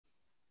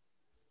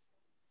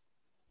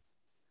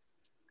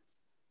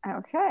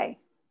Okay,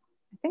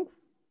 I think.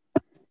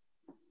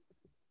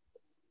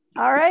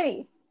 All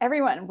righty,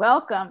 everyone,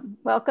 welcome.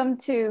 Welcome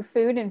to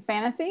Food and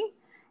Fantasy.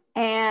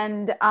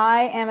 And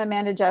I am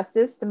Amanda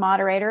Justice, the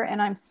moderator,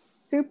 and I'm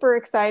super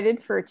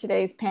excited for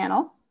today's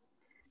panel.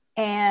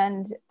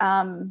 And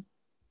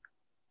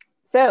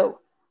so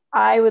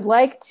I would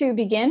like to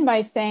begin by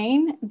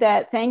saying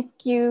that thank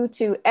you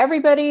to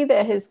everybody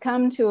that has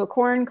come to a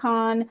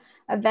CornCon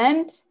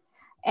event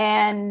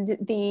and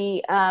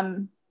the,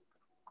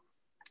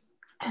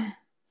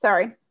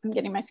 sorry, I'm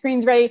getting my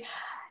screens ready.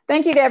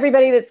 Thank you to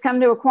everybody that's come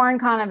to a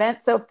CornCon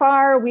event so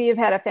far. We have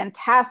had a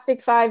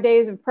fantastic 5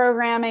 days of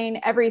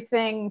programming,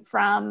 everything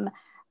from,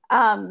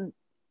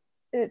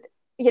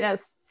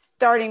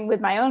 starting with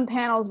my own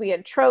panels. We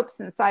had tropes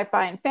and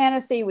sci-fi and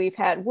fantasy. We've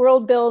had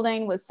world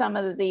building with some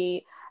of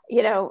the,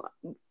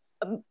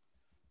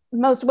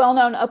 most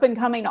well-known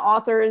up-and-coming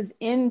authors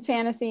in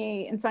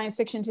fantasy and science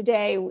fiction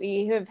today.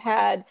 We have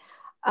had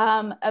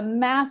a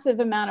massive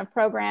amount of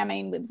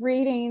programming with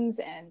readings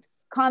and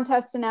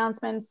contest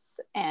announcements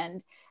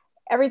and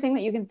everything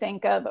that you can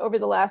think of over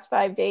the last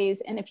 5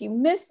 days. And if you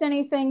missed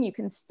anything, you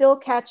can still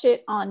catch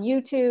it on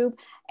YouTube.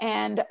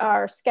 And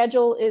our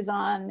schedule is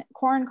on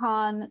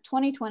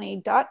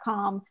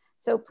corncon2020.com.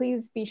 So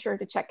please be sure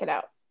to check it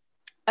out.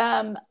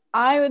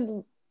 I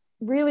would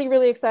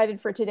really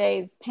excited for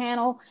today's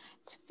panel.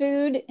 It's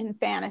food and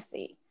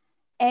fantasy.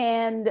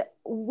 And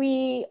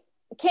we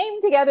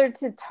came together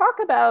to talk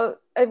about,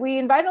 we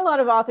invite a lot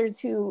of authors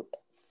who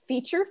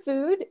feature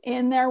food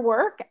in their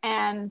work,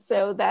 and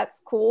so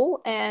that's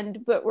cool.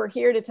 But we're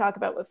here to talk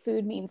about what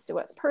food means to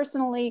us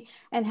personally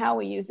and how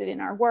we use it in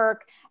our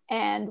work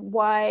and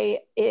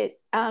why it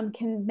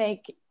can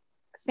make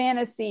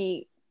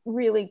fantasy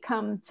really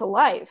come to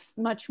life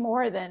much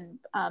more than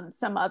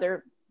some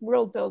other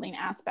world building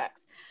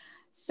aspects.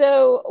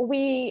 So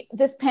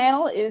this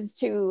panel is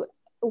to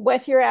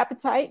whet your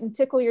appetite and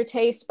tickle your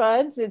taste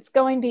buds. It's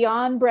going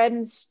beyond bread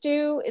and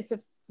stew. It's a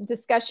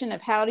discussion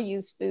of how to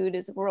use food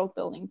as a world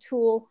building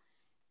tool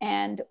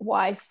and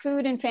why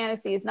food in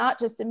fantasy is not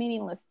just a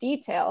meaningless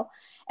detail.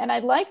 And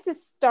I'd like to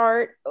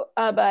start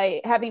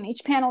by having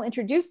each panel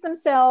introduce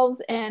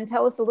themselves and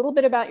tell us a little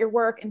bit about your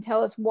work and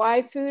tell us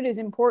why food is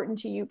important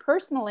to you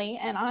personally.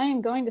 And I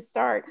am going to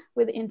start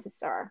with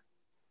Intisar.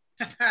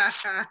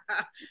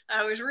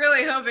 I was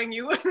really hoping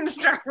you wouldn't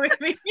start with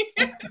me.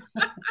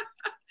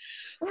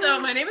 So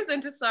my name is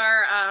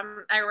Intisar.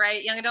 I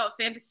write young adult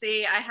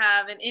fantasy. I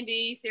have an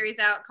indie series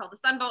out called the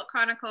Sunbolt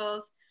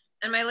Chronicles,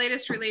 and my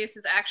latest release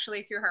is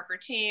actually through Harper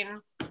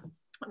Teen.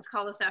 It's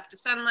called The Theft of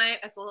Sunlight.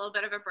 It's a little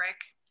bit of a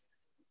brick.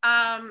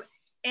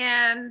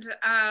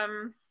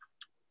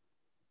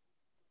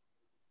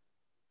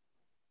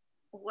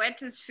 What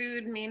does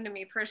food mean to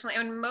me personally?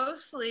 I mean,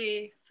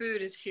 mostly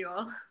food is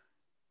fuel.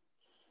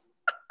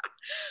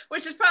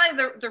 Which is probably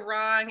the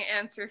wrong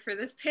answer for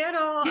this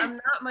panel. I'm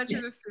not much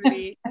of a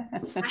foodie.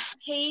 I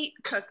hate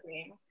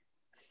cooking.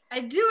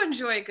 I do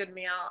enjoy a good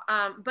meal,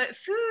 but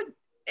food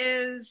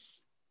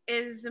is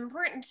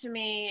important to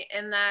me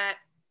in that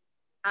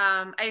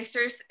I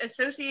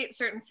associate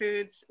certain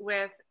foods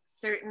with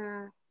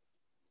certain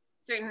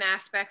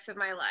aspects of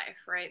my life,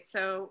 right?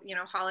 So,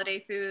 holiday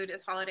food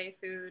is holiday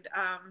food.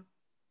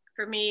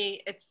 For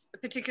me, it's a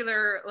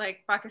particular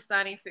like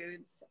Pakistani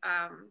foods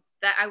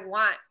that I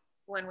want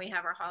when we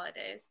have our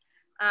holidays.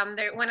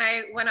 When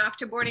I went off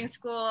to boarding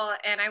school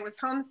and I was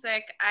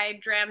homesick, I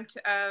dreamt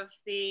of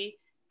the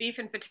beef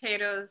and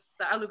potatoes,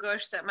 the aloo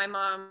gosh that my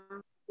mom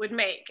would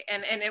make,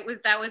 and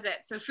that was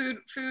it. So food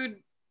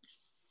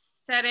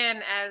set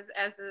in as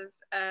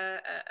a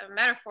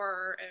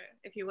metaphor,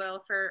 if you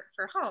will, for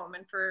home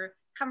and for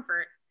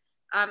comfort.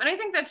 And I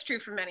think that's true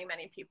for many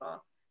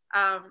people.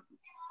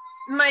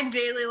 My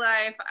daily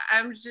life,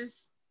 I'm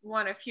just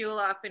want to fuel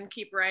up and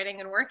keep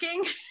writing and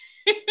working.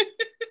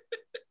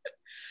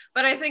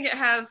 But I think it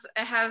has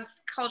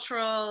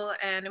cultural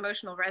and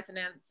emotional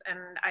resonance, and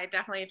I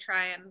definitely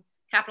try and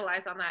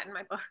capitalize on that in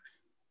my books.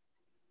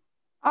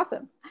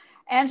 Awesome.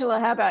 Angela,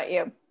 how about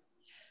you?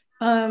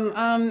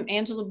 I'm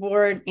Angela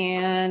Board,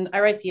 and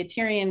I write the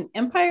Aterian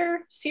Empire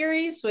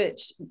series,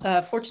 which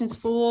Fortune's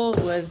Fool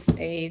was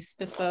a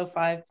SPIFFO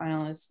 5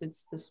 finalist.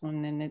 It's this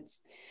one, and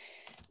it's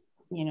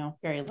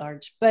very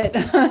large, but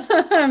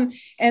and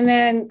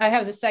then I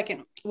have the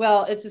second,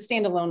 it's a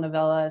standalone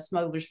novella,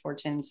 Smuggler's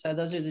Fortune. So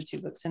those are the 2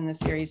 books in the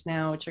series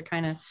now, which are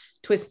kind of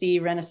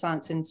twisty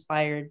Renaissance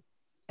inspired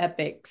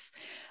epics.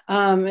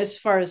 As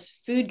far as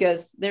food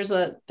goes, there's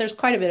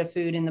quite a bit of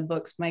food in the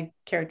books. My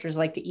characters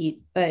like to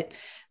eat, but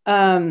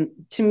to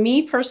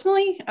me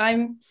personally,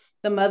 I'm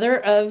the mother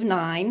of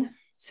 9.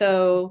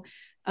 So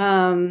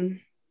and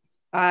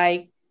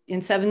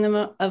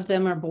 7 of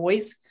them are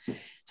boys.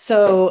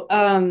 So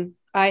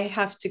I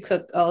have to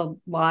cook a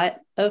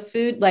lot of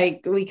food.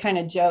 Like, we kind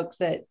of joke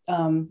that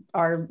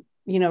our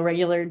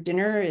regular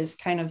dinner is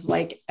kind of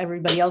like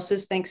everybody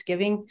else's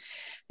Thanksgiving,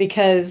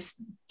 because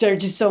there are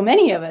just so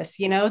many of us,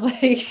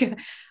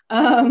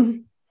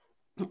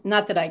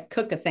 not that I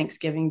cook a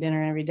Thanksgiving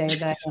dinner every day,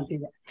 that I don't do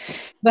that.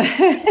 But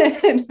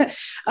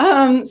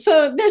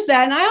so there's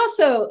that. And I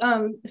also,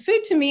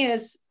 food to me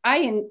is,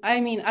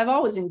 I mean, I've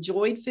always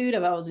enjoyed food.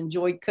 I've always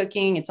enjoyed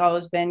cooking. It's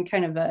always been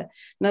kind of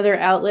another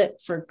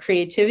outlet for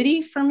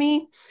creativity for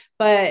me.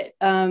 But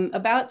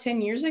about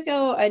 10 years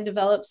ago, I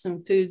developed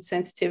some food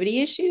sensitivity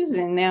issues.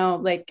 And now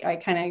like I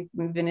kind of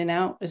move in and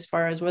out as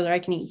far as whether I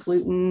can eat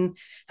gluten,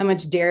 how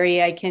much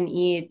dairy I can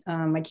eat.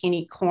 I can't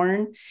eat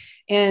corn.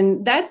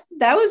 And that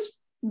was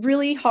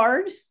really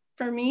hard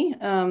for me.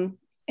 And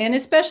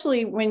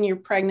especially when you're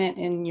pregnant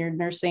and you're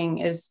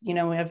nursing, as you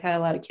know, I've had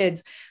a lot of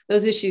kids,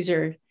 those issues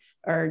are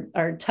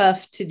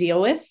tough to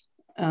deal with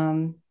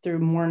through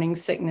morning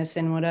sickness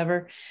and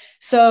whatever.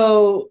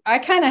 So I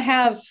kind of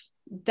have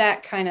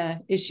that kind of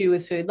issue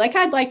with food. Like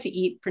I'd like to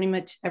eat pretty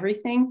much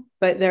everything,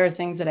 but there are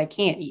things that I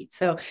can't eat.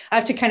 So I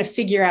have to kind of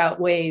figure out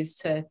ways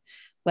to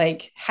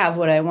like have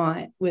what I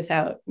want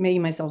without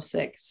making myself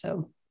sick.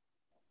 So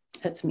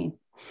that's me.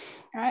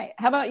 All right.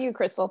 How about you,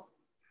 Crystal?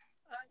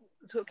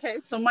 Okay,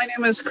 so my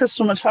name is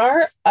Crystal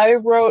Matar. I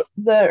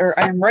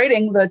am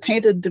writing the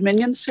Tainted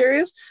Dominion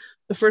series,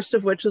 the first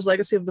of which is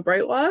Legacy of the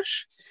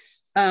Brightwash.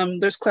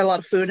 There's quite a lot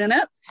of food in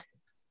it.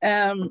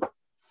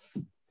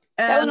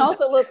 That one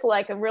also looks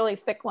like a really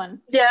thick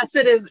one. Yes,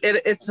 it is.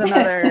 It's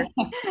another.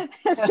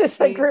 This is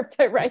a group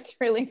that writes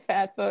really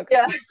fat books.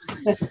 Yeah,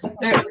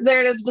 there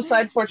it is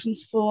beside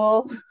Fortune's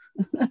Fool.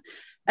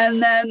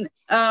 And then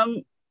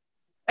I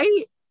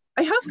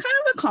have kind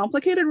of a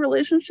complicated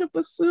relationship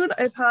with food.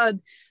 I've had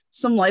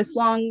some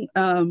lifelong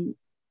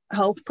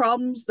health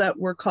problems that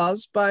were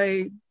caused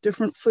by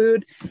different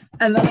food.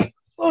 And then,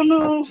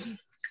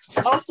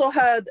 also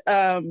had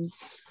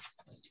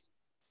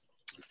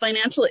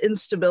financial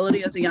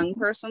instability as a young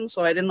person.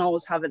 So I didn't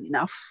always have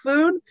enough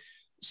food.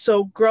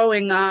 So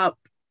growing up,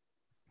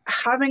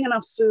 having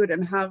enough food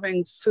and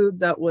having food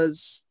that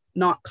was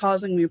not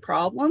causing me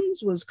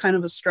problems was kind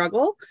of a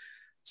struggle.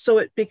 So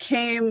it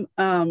became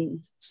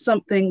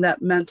something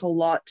that meant a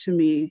lot to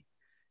me,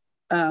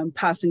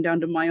 passing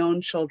down to my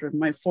own children,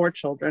 my 4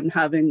 children,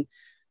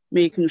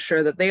 making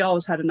sure that they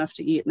always had enough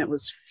to eat and it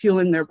was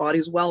fueling their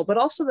bodies well, but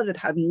also that it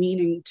had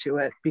meaning to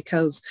it,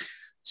 because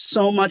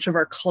so much of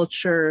our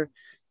culture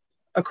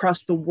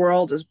across the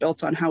world is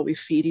built on how we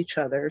feed each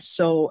other.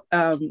 So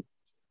a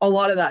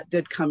lot of that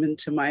did come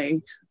into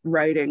my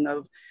writing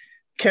of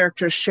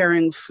characters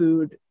sharing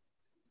food,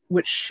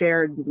 which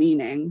shared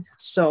meaning.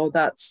 So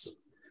I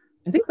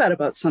think that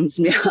about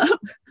sums me up.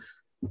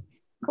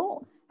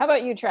 Cool. How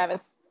about you,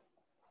 Travis?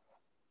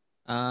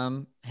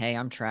 Hey,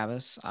 I'm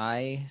Travis.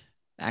 I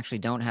actually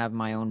don't have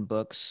my own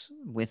books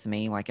with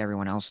me like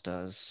everyone else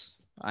does.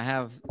 I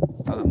have,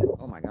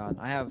 oh my God,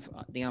 I have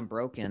The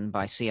Unbroken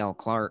by C.L.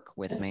 Clarke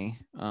with me,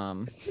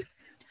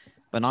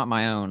 but not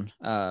my own.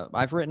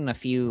 I've written a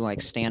few like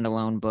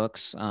standalone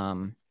books,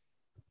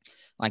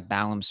 like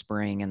Ballum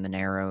Spring and The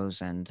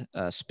Narrows and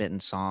Spit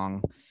and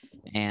Song.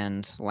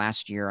 And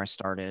last year I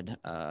started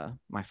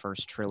my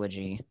first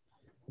trilogy.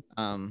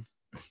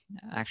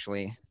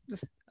 Actually,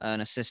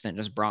 an assistant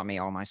just brought me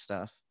all my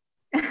stuff.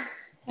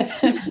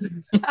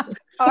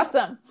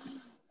 Awesome.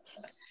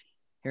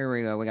 Here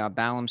we go. We got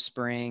Ballum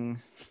Spring.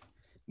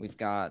 We've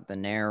got The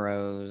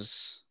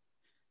Narrows.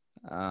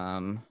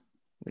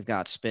 We've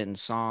got Spit and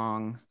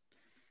Song.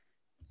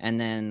 And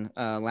then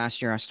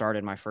last year I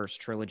started my first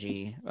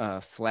trilogy,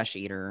 Flesh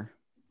Eater,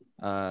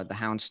 the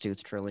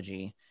Houndstooth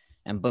trilogy.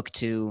 And book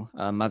 2,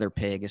 Mother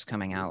Pig, is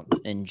coming out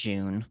in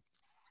June.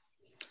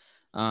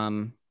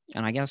 And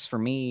I guess for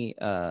me,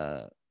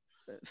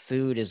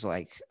 food is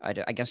like, I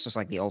guess just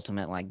like the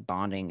ultimate like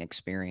bonding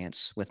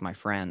experience with my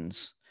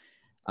friends.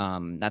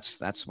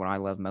 That's what I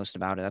love most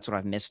about it. That's what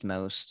I've missed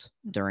most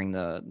during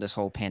this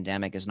whole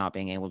pandemic, is not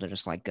being able to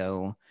just like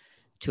go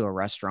to a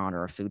restaurant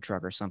or a food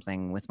truck or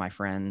something with my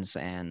friends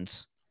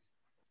and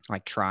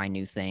like try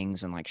new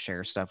things and like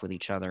share stuff with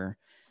each other.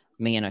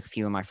 Me and a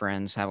few of my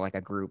friends have like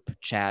a group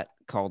chat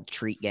called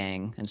Treat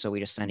Gang. And so we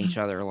just send each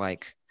other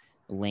like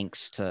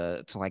links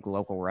to like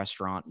local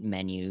restaurant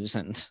menus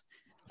and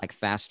like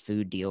fast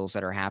food deals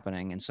that are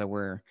happening. And so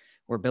we're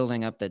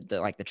building up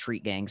the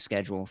Treat Gang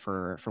schedule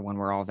for when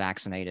we're all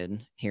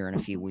vaccinated here in a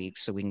few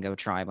weeks, so we can go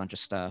try a bunch of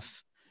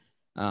stuff.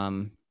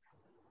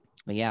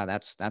 But yeah,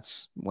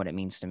 that's what it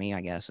means to me,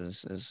 I guess,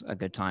 is a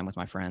good time with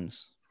my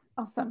friends.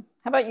 Awesome.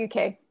 How about you,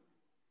 Kay?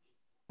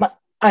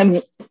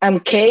 I'm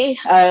Kay.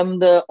 I'm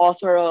the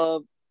author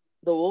of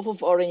The Wolf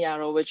of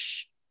Orinyaro,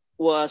 which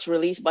was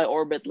released by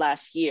Orbit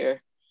last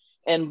year.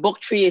 And book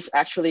 3 is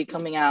actually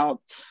coming out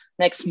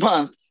next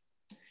month.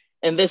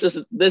 And this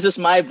is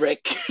my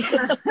brick.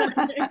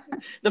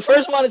 The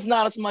first one is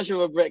not as much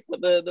of a brick,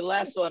 but the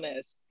last one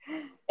is.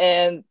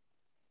 And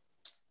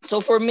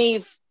so for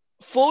me,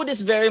 food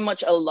is very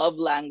much a love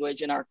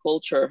language in our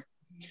culture.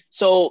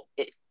 So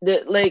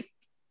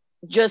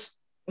just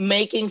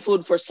making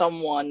food for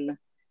someone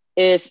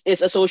is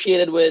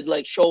associated with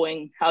like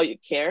showing how you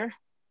care.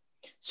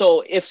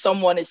 So if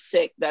someone is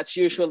sick, that's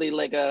usually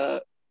like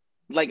a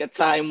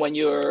time when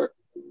you're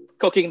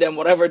cooking them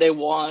whatever they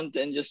want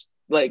and just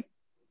like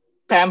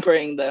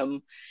pampering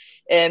them.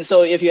 And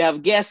so if you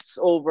have guests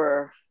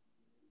over,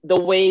 the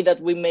way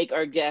that we make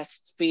our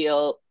guests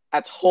feel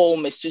at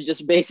home is to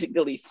just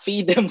basically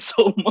feed them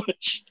so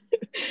much.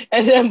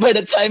 And then by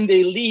the time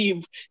they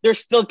leave, they're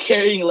still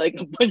carrying like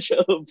a bunch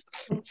of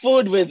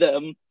food with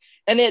them.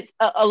 And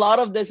a lot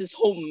of this is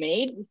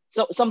homemade.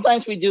 So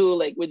sometimes we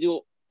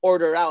do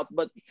order out,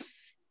 but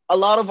a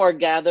lot of our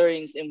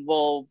gatherings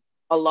involve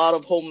a lot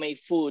of homemade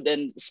food.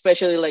 And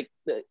especially like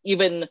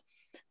even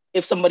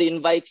if somebody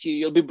invites you,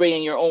 you'll be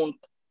bringing your own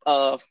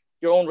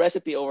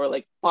recipe over,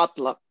 like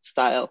potluck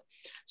style.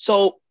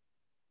 So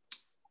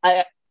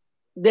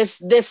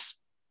this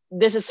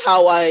is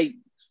how I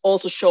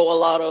also show a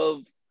lot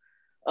of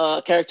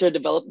character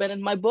development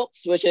in my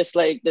books, which is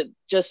like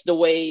just the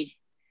way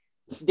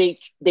they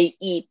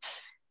eat,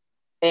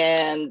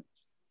 and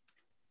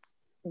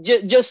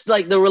just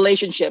like the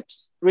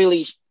relationships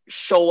really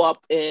show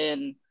up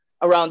in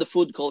around the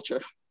food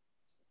culture.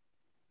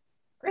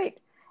 Great.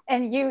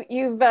 And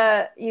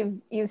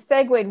you've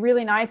segued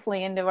really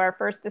nicely into our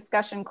first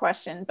discussion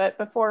question. But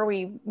before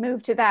we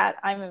move to that,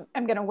 I'm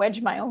going to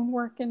wedge my own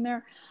work in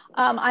there.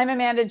 I'm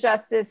Amanda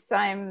Justice.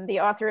 I'm the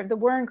author of the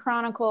Wern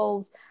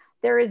Chronicles.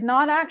 There is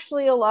not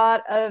actually a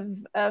lot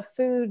of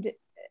food.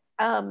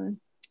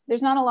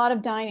 There's not a lot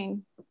of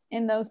dining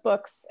in those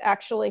books,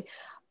 actually.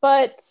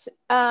 But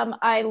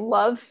I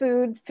love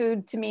food.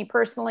 Food to me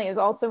personally is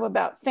also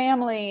about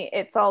family.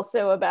 It's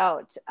also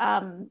about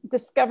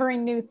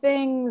discovering new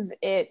things.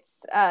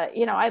 It's,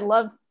 I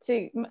love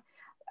to,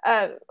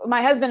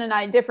 my husband and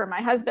I differ.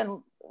 My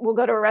husband will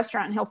go to a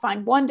restaurant and he'll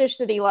find one dish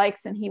that he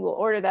likes and he will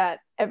order that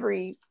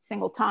every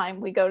single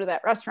time we go to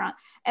that restaurant.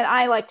 And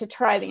I like to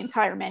try the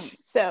entire menu.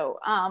 So,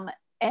 I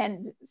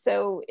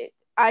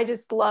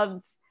just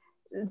love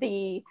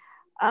the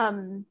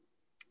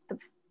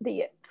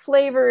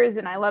flavors,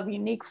 and I love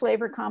unique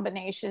flavor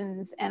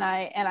combinations, and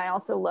I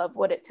also love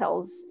what it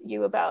tells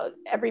you about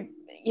every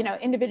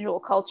individual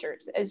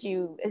cultures as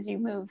you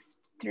move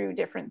through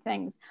different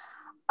things.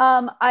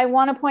 I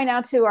want to point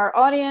out to our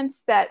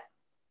audience that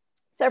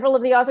several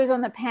of the authors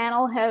on the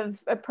panel have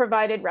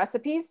provided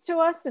recipes to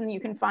us, and you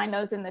can find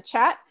those in the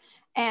chat.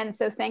 And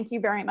so thank you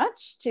very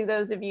much to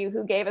those of you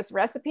who gave us a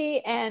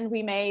recipe, and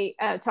we may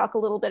talk a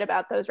little bit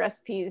about those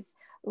recipes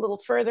a little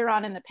further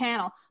on in the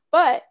panel.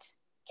 But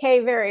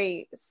Kay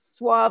very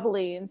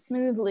suavely and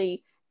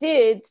smoothly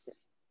did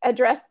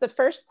address the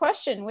first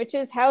question, which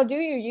is, how do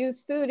you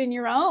use food in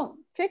your own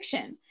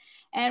fiction?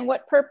 And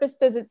what purpose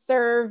does it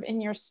serve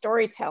in your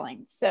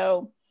storytelling?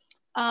 So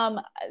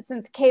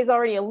since Kay's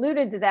already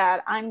alluded to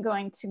that, I'm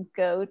going to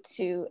go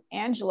to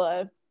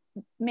Angela,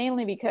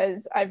 mainly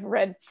because I've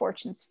read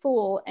Fortune's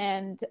Fool,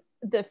 and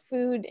the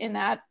food in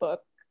that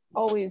book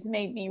always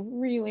made me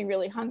really,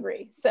 really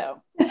hungry.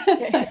 So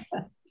okay.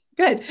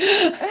 Good.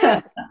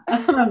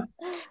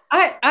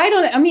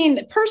 I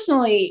mean,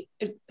 personally,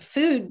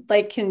 food,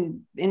 like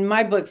in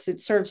my books,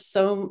 it serves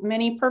so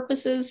many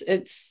purposes.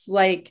 It's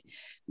like,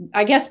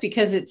 I guess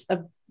because it's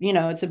a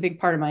big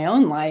part of my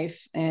own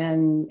life,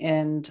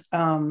 and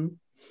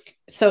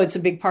so it's a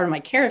big part of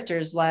my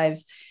characters'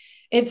 lives.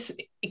 It's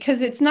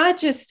because it's not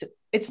just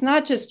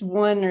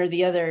one or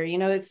the other,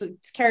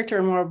 it's character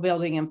and world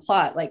building and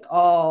plot, like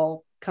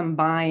all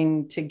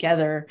combined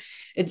together.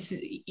 It's,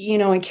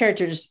 when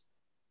characters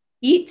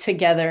eat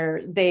together,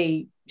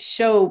 they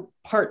show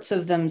parts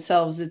of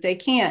themselves that they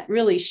can't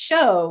really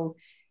show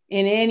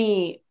in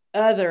any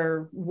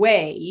other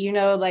way,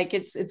 like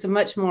it's a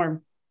much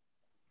more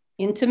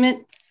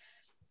intimate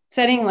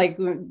setting, like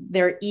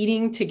they're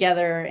eating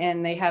together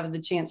and they have the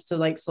chance to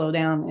like slow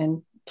down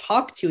and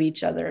talk to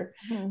each other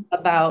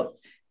about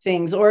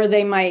things. Or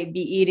they might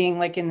be eating,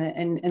 like in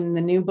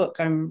the new book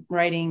I'm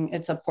writing,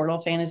 it's a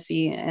portal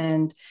fantasy,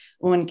 and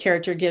one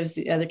character gives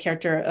the other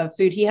character a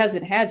food he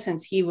hasn't had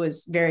since he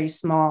was very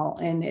small,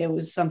 and it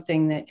was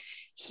something that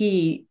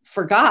he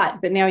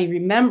forgot, but now he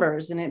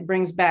remembers, and it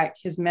brings back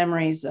his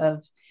memories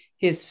of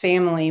his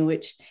family,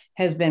 which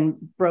has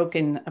been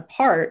broken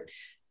apart.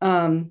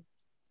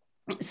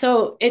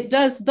 So it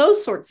does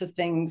those sorts of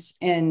things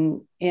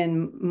in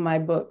my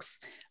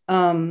books.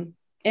 And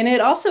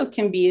it also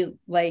can be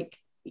like,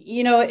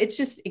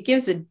 it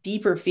gives a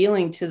deeper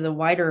feeling to the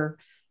wider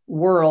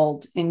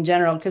world in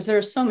general, because there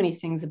are so many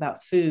things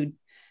about food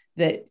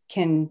that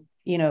can,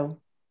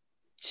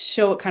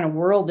 show what kind of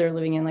world they're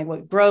living in, like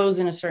what grows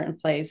in a certain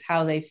place,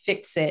 how they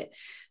fix it,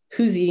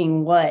 who's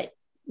eating what,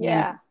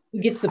 who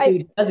gets the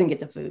food, who doesn't get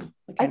the food.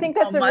 I think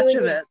that's a really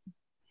good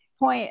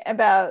point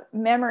about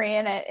memory,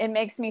 and it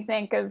makes me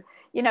think of,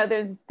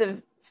 there's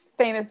the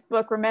famous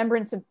book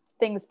Remembrance of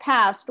Things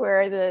Past,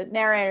 where the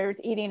narrator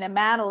is eating a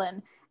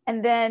madeleine,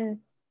 and then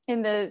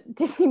in the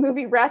Disney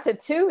movie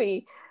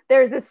Ratatouille,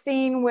 there's a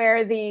scene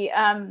where the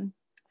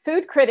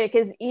food critic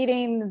is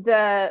eating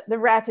the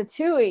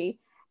ratatouille,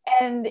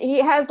 and he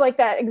has like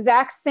that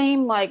exact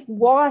same like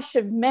wash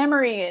of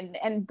memory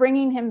and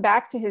bringing him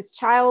back to his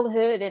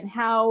childhood, and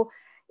how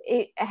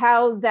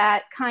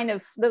that kind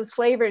of those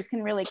flavors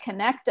can really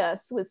connect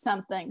us with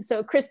something.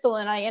 So Crystal,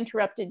 and I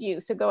interrupted you,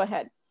 so go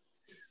ahead.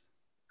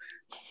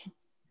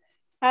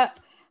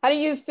 How do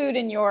you use food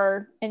in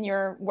your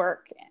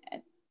work?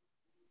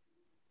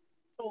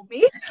 Oh,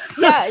 me?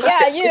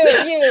 Yeah, you.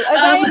 As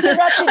I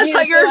interrupted you,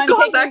 you're so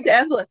going back to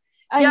Angela.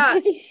 Yeah,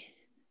 taking...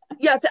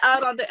 yeah. To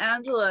add on to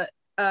Angela,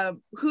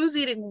 who's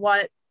eating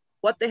what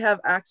they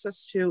have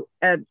access to,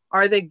 and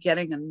are they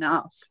getting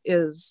enough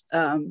is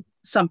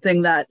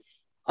something that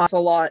a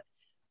lot.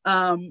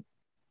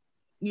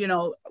 You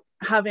know,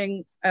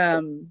 having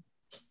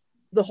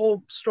the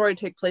whole story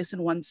take place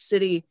in one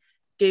city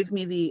gave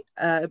me the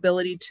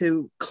ability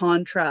to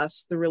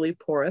contrast the really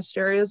poorest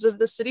areas of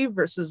the city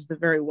versus the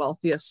very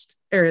wealthiest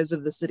areas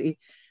of the city.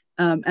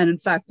 And in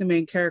fact, the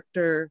main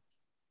character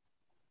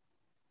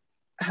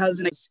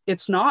has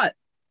it's not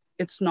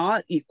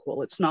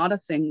equal. It's not a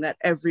thing that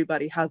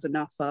everybody has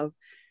enough of.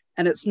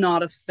 And it's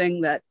not a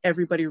thing that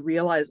everybody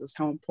realizes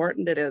how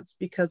important it is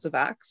because of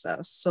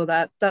access. So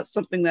that's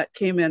something that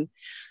came in.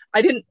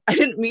 I didn't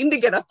mean to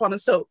get up on a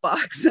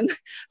soapbox and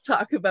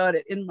talk about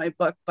it in my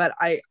book, but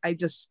I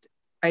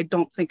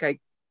don't think I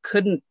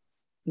couldn't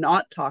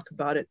not talk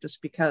about it,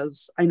 just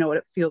because I know what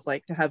it feels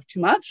like to have too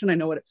much, and I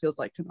know what it feels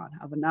like to not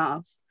have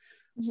enough.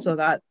 Mm-hmm. So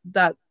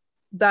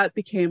that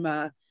became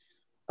a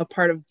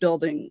part of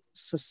building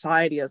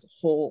society as a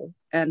whole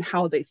and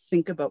how they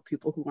think about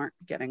people who aren't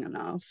getting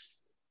enough.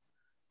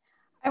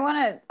 I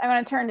want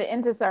to turn to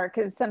Intisar,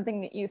 because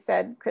something that you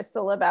said,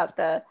 Crystal, about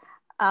the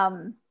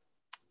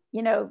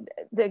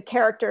the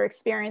character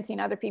experiencing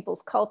other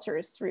people's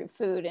cultures through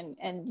food,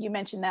 and you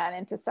mentioned that,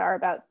 Intisar,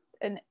 about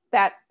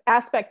that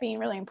aspect being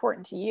really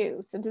important to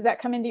you. So does that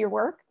come into your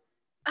work?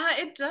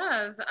 It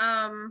does,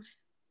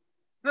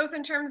 both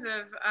in terms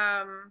of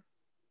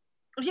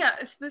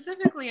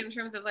specifically in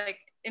terms of like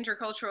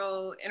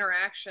intercultural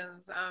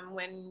interactions.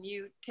 When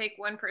you take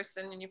one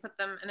person and you put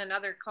them in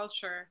another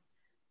culture,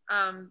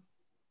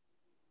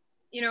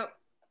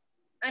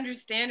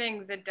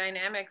 understanding the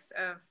dynamics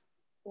of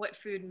what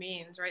food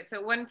means, right? So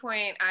at one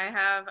point I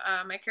have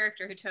my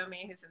character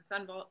Hitomi, who's in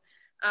Sunbolt.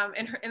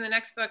 In the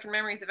next book, in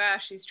Memories of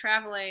Ash, she's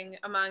traveling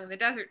among the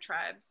desert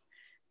tribes,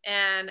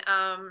 and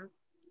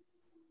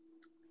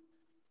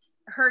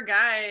her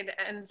guide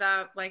ends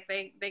up like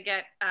they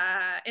get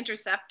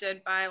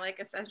intercepted by like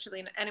essentially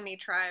an enemy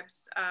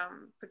tribe's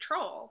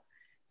patrol.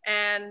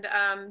 And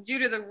due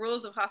to the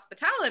rules of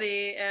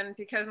hospitality, and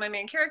because my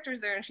main character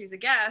is there and she's a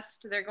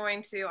guest, they're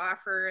going to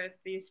offer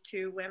these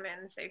two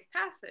women safe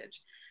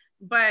passage.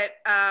 But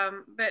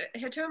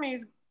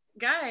Hitomi's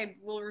guide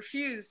will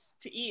refuse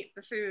to eat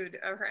the food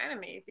of her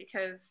enemy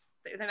because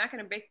they're not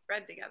going to bake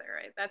bread together,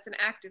 right? That's an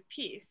act of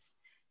peace.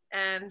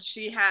 And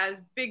she has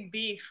big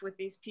beef with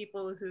these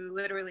people who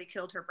literally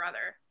killed her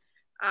brother.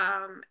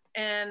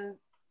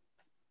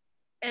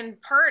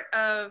 And part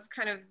of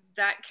kind of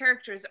that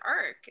character's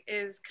arc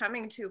is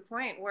coming to a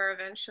point where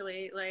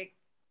eventually, like,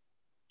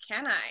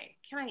 can I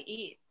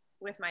eat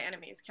with my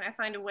enemies? Can I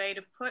find a way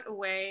to put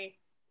away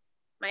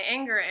my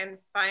anger and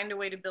find a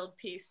way to build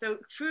peace? So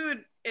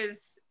food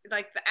is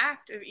like the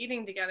act of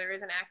eating together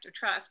is an act of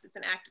trust. It's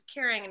an act of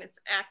caring, and it's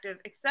an act of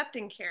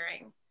accepting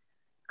caring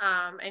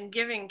and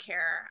giving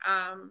care.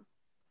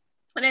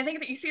 And I think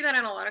that you see that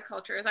in a lot of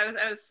cultures. I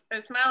was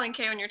smiling,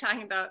 Kay, when you're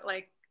talking about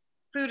like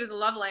food is a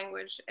love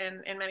language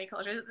in many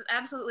cultures. It's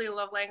absolutely a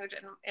love language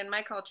in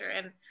my culture,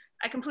 and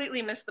I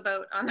completely missed the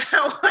boat on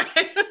that one.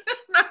 And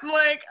I'm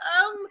like,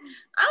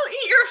 I'll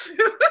eat your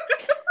food.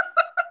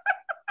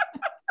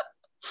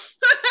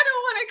 I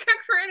don't want to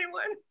cook for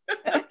anyone.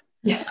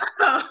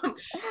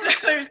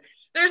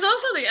 There's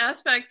also the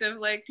aspect of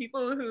like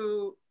people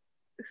who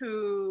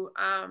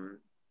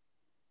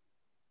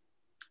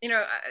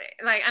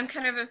like I'm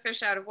kind of a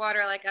fish out of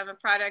water. Like I'm a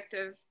product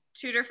of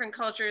two different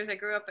cultures. I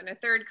grew up in a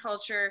third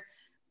culture,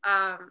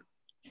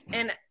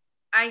 and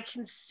I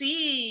can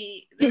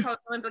see the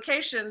cultural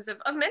implications of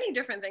many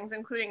different things,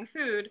 including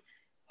food,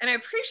 and I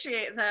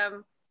appreciate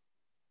them.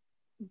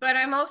 But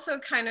I'm also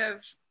kind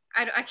of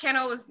I can't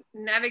always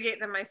navigate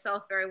them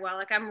myself very well.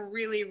 Like I'm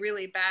really,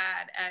 really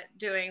bad at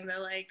doing the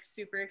like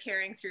super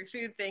caring through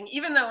food thing,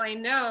 even though I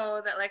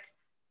know that like,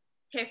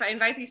 okay, if I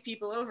invite these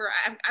people over,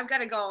 I've got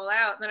to go all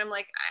out. And then I'm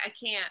like, I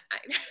can't.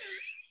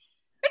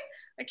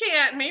 I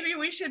can't. Maybe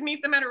we should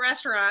meet them at a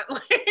restaurant.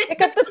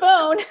 Pick up the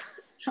phone.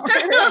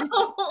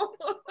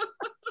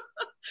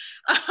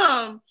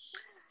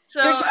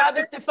 So your job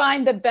is to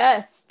find the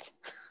best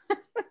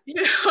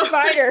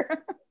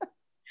provider.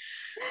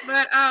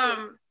 But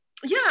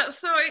yeah,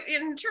 so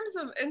in terms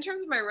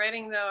of my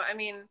writing though, I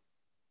mean,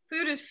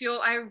 food is fuel.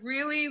 I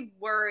really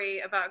worry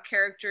about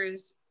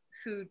characters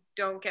who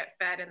don't get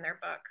fed in their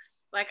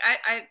books. Like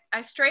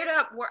I straight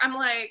up, I'm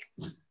like,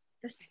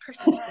 this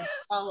person's gonna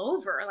fall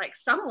over. Like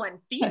someone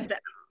feed them,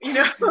 you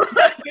know?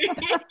 What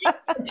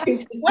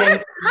is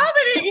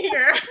happening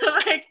here?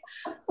 Like,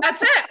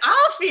 that's it.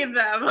 I'll feed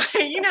them.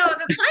 You know,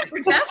 that's not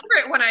for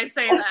desperate when I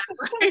say that.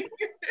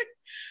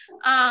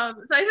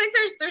 So I think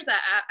there's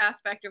that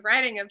aspect of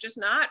writing of just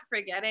not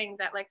forgetting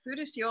that like food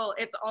is fuel.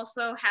 It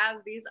also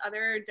has these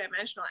other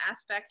dimensional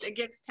aspects. It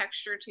gives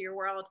texture to your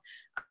world.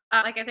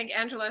 Like I think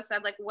Angela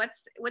said, like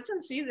what's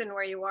in season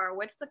where you are?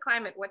 What's the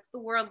climate? What's the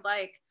world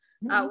like?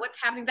 what's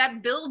happening.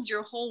 That builds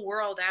your whole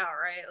world out,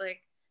 right?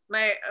 Like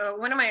my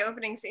one of my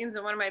opening scenes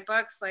in one of my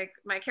books, like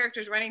my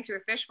character's running through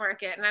a fish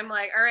market, and I'm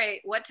like, all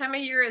right, what time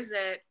of year is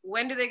it?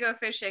 When do they go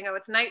fishing? Oh,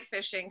 it's night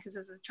fishing because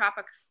this is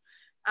tropics.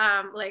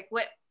 Like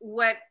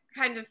what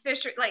kind of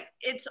fish are, like,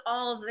 it's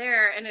all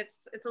there, and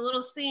it's a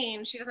little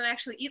scene. She doesn't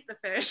actually eat the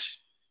fish.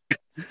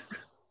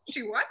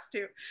 She wants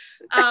to,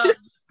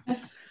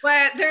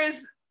 but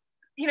there's,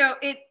 you know,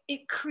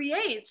 it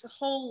creates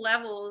whole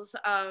levels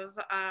of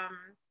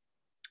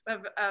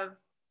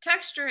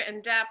texture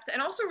and depth,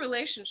 and also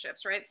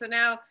relationships, right? So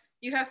now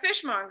you have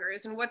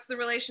fishmongers, and what's the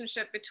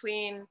relationship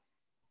between,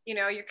 you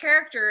know, your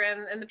character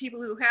and the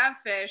people who have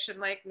fish, and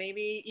like,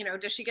 maybe, you know,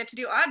 does she get to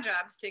do odd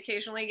jobs to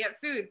occasionally get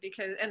food,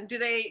 because, and do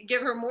they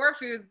give her more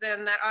food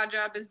than that odd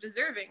job is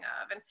deserving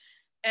of, and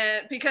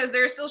because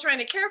they're still trying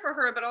to care for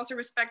her, but also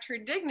respect her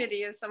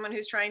dignity as someone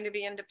who's trying to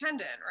be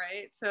independent,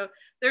 right? So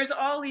there's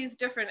all these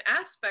different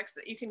aspects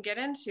that you can get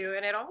into,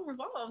 and it all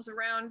revolves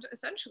around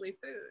essentially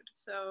food.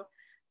 So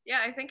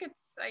yeah, I think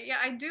it's, yeah,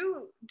 I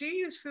do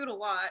use food a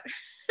lot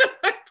in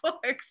my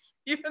books,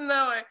 even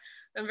though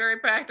I'm very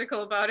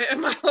practical about it in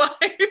my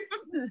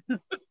life.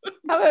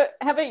 How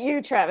about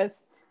you,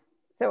 Travis?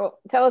 So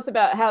tell us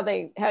about how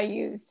you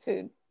use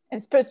food,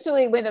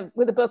 especially with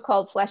a book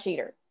called Flesh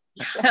Eater.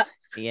 So.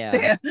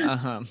 Yeah.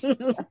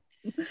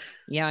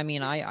 Yeah, I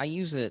mean, I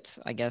use it,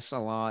 I guess, a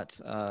lot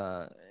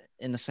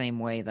in the same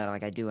way that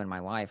like I do in my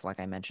life. Like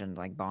I mentioned,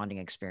 like bonding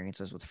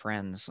experiences with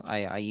friends.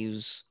 I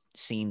use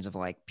scenes of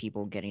like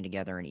people getting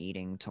together and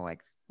eating to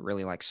like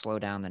really like slow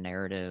down the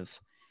narrative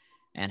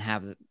and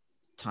have the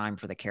time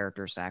for the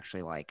characters to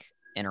actually like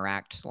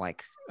interact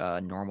like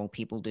normal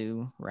people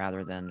do,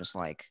 rather than just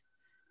like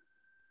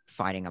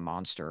fighting a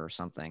monster or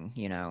something,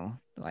 you know,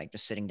 like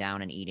just sitting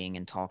down and eating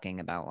and talking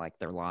about like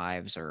their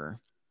lives or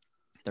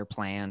their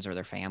plans or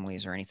their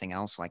families or anything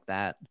else like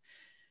that.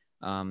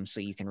 So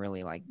you can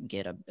really like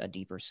get a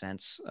deeper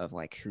sense of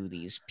like who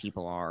these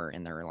people are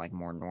in their like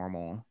more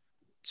normal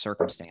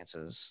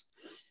circumstances.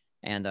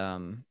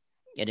 And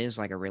it is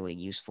like a really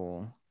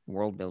useful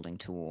world building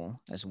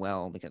tool as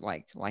well, because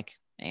like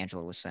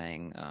Angela was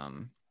saying,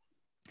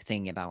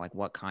 thinking about like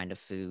what kind of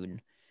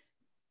food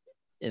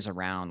is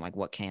around, like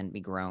what can be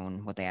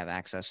grown, what they have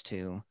access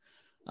to.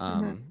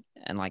 And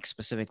like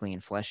specifically in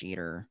Flesh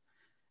Eater,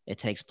 it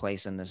takes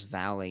place in this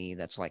valley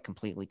that's like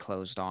completely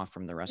closed off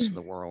from the rest of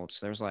the world.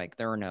 So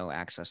there are no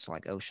access to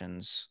like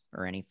oceans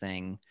or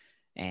anything.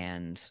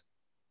 And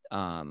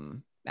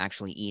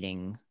actually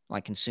eating,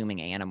 like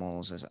consuming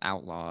animals is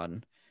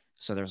outlawed.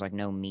 So there's like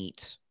no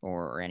meat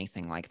or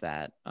anything like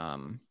that.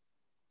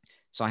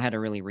 So I had to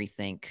really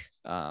rethink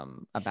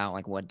about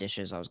like what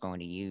dishes I was going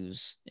to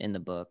use in the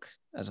book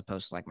as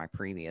opposed to like my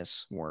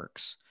previous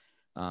works.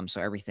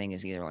 So everything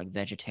is either like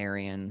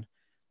vegetarian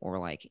or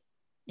like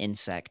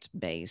insect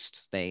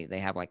based. They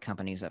have like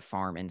companies that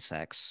farm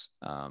insects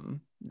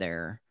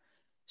there.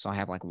 So I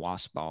have like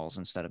wasp balls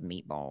instead of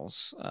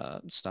meatballs,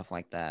 stuff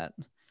like that.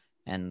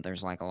 And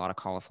there's like a lot of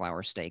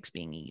cauliflower steaks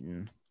being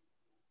eaten.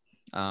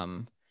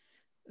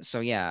 So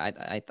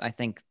yeah, I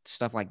think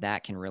stuff like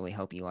that can really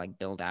help you like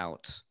build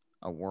out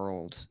a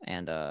world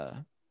and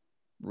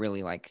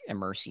really like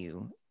immerse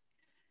you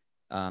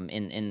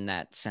in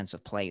that sense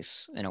of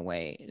place in a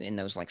way, in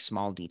those like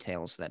small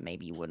details that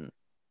maybe you wouldn't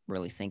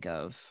really think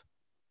of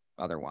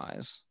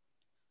otherwise.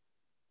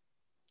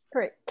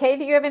 Great. Kay,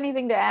 do you have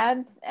anything to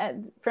add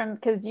from,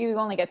 because you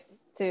only get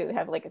to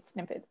have like a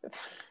snippet of...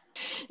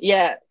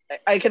 Yeah,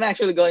 I can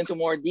actually go into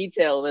more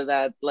detail with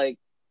that. Like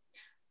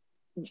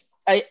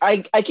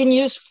I can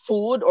use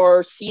food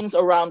or scenes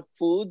around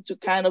food to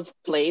kind of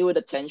play with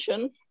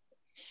attention,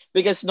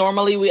 because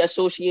normally we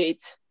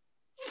associate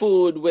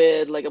food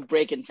with like a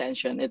break in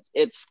tension.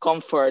 It's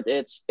comfort,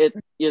 it's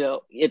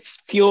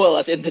fuel,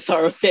 as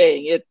Intisar was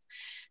saying.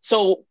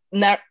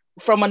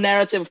 From a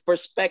narrative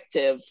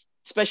perspective,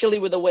 especially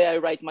with the way I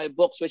write my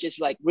books, which is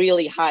like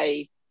really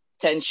high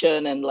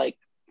tension and like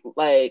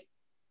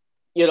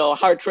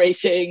heart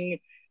racing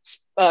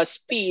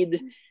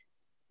speed,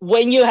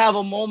 when you have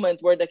a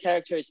moment where the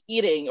character is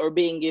eating or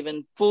being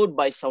given food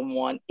by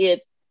someone,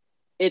 it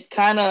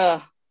kind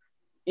of,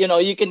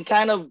 you can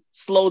kind of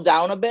slow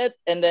down a bit,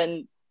 and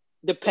then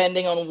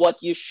depending on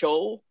what you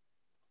show,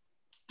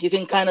 you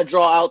can kind of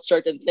draw out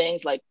certain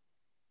things, like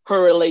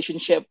her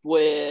relationship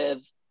with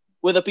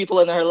the people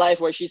in her life,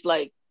 where she's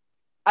like,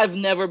 I've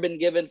never been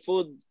given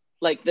food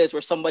like this,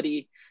 where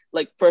somebody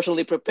like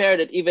personally prepared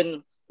it,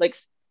 even like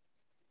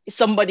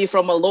somebody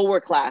from a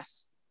lower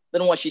class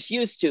than what she's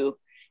used to.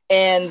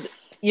 And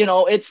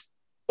it's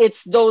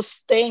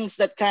those things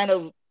that kind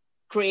of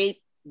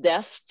create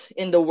depth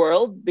in the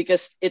world,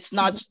 because it's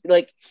not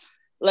like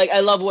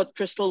I love what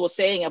Crystal was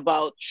saying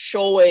about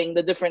showing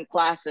the different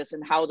classes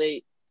and how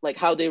they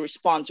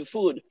respond to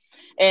food.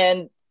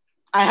 And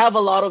I have a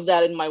lot of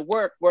that in my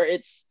work, where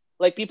it's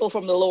like people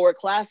from the lower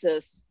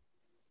classes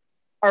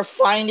are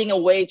finding a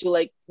way to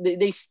like,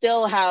 they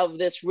still have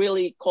this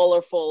really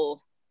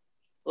colorful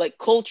like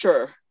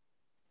culture,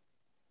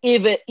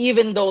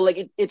 even though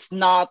like it's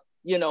not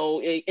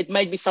it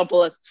might be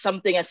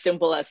something as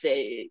simple as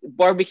a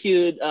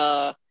barbecued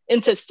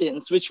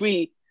intestines, which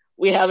we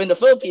have in the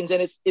Philippines,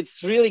 and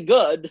it's really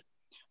good.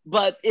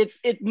 But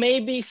it may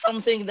be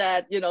something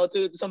that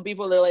to some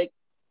people they're like,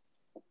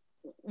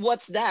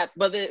 what's that?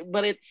 But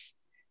it's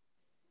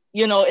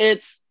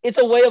it's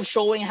a way of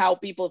showing how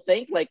people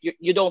think. Like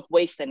you don't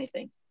waste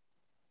anything.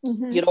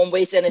 Mm-hmm. You don't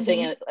waste anything,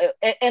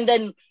 Mm-hmm. and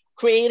then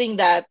creating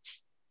that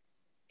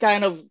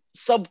kind of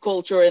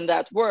subculture in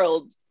that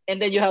world.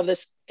 And then you have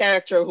this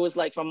character who is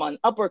like from an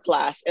upper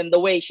class, and the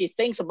way she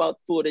thinks about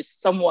food is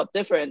somewhat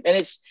different,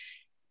 and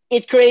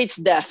it creates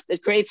depth,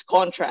 it creates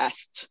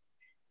contrast.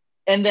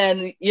 And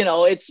then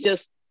it's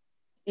just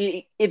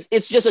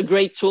a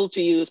great tool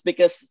to use,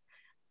 because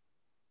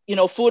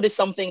food is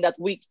something that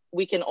we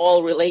can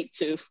all relate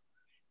to,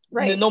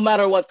 right? No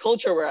matter what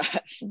culture we're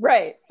at.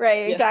 Right.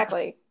 Yeah.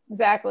 Exactly.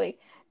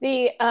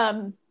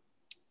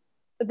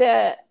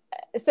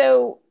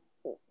 So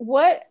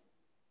what,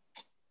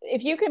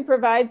 if you can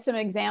provide some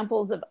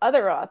examples of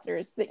other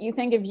authors that you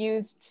think have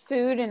used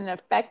food in an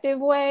effective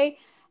way,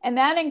 and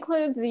that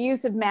includes the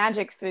use of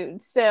magic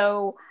food.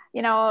 So,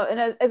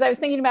 and as I was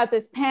thinking about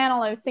this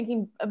panel, I was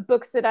thinking of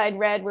books that I'd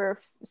read where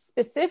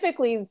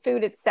specifically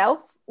food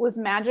itself was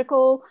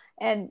magical.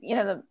 And,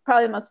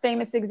 probably the most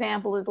famous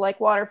example is like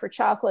Water for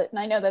Chocolate. And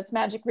I know that's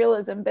magic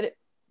realism, but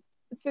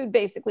food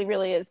basically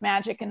really is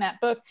magic in that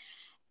book.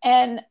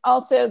 And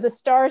also The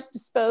Stars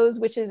Dispose,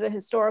 which is a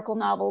historical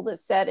novel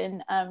that's set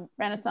in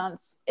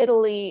Renaissance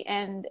Italy.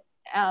 And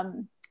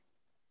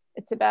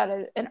it's about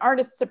an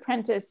artist's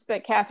apprentice,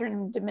 but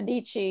Catherine de'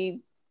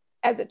 Medici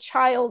as a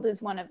child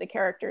is one of the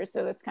characters.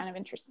 So that's kind of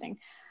interesting.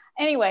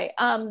 Anyway,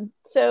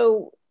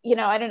 so,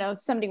 I don't know if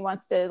somebody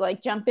wants to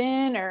like jump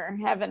in or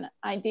have an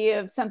idea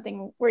of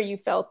something where you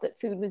felt that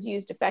food was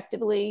used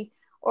effectively,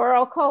 or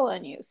I'll call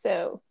on you.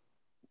 So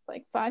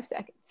like 5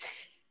 seconds.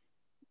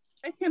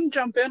 I can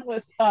jump in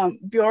with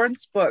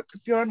Bjorn's book.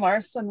 Bjorn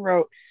Larson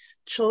wrote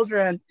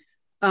Children,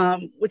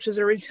 which is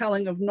a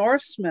retelling of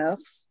Norse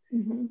myths.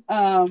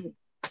 Mm-hmm.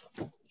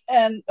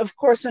 And of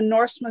course, in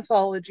Norse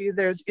mythology,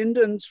 there's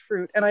Idun's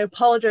fruit. And I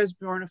apologize,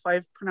 Bjorn, if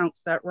I've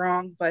pronounced that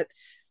wrong, but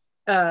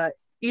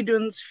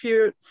Idun's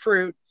fruit,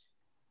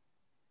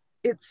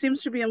 it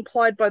seems to be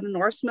implied by the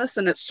Norse myths,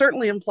 and it's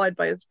certainly implied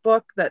by his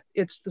book, that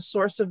it's the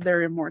source of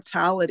their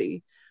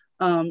immortality.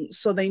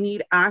 So they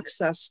need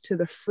access to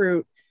the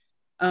fruit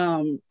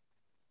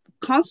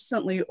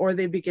constantly, or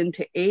they begin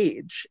to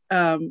age.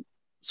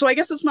 So I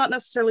guess it's not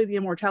necessarily the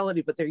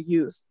immortality, but their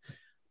youth.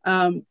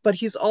 But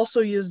he's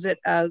also used it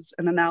as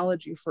an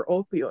analogy for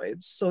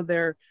opioids. So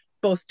they're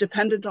both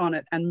dependent on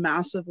it and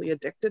massively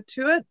addicted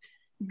to it.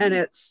 Mm-hmm. And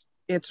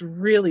it's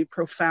really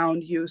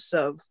profound use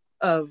of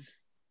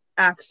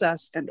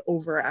access and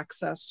over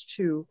access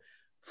to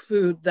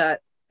food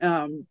that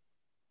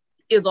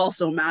is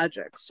also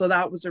magic. So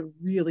that was a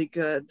really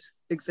good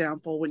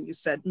example when you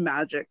said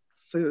magic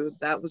food.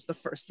 That was the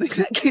first thing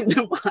that came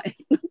to mind.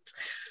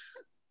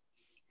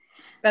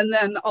 And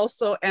then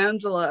also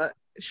Angela,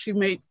 she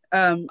made,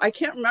 I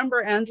can't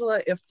remember,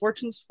 Angela, if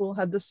Fortune's Fool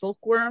had the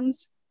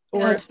silkworms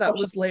or if that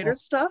was later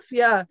stuff.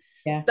 Yeah,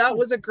 that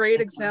was a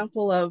great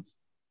example of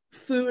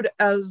food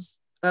as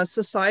a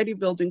society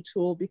building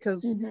tool,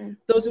 because mm-hmm.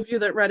 those of you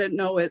that read it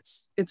know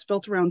it's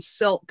built around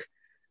silk,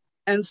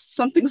 and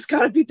something's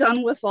got to be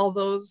done with all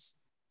those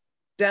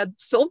dead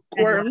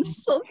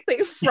silkworms, so they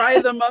fry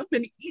them up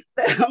and eat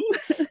them.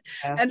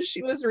 Yeah. And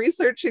she was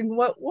researching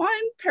what wine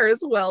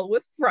pairs well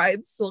with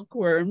fried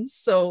silkworms.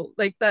 So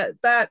like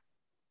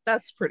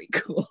that's pretty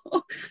cool.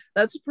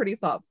 That's pretty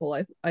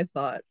thoughtful. I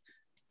thought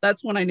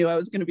that's when I knew I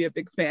was going to be a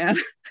big fan.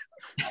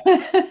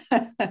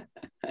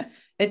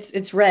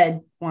 It's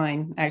red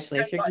wine,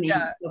 actually. If you're going to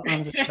eat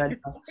silkworms, it's red.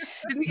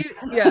 Did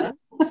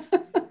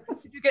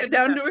you get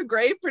down to a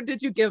grape, or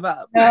did you give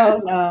up?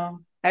 No.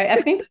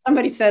 I think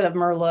somebody said a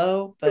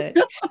Merlot, but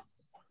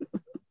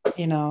I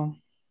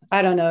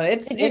don't know.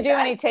 Did you do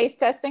any taste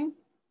testing?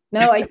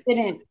 No, I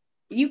didn't.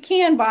 You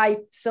can buy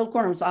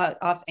silkworms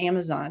off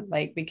Amazon,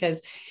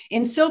 because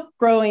in silk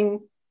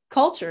growing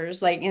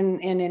cultures, like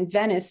in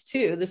Venice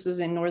too, this was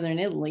in northern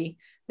Italy,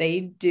 they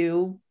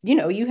do,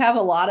 you have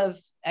a lot of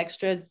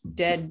extra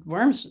dead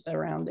worms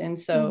around. And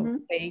so mm-hmm.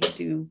 they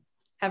do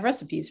have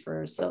recipes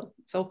for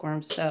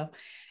silkworms. So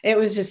it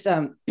was just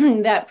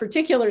that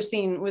particular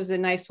scene was a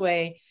nice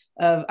way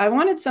of, I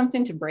wanted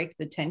something to break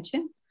the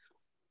tension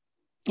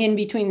in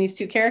between these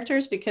two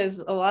characters, because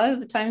a lot of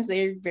the times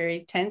they're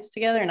very tense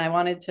together, and I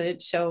wanted to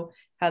show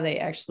how they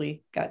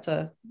actually got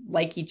to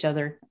like each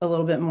other a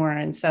little bit more.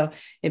 And so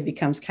it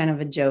becomes kind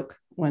of a joke.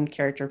 One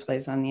character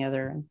plays on the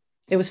other, and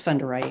it was fun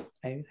to write.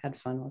 I had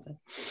fun with it.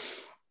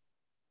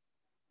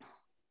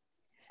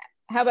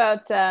 How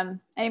about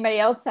anybody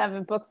else have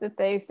a book that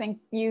they think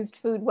used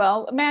food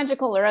well,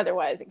 magical or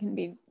otherwise? It can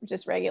be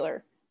just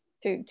regular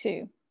food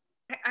too.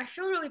 I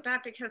feel really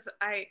bad because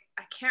I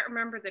can't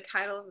remember the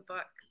title of the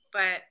book,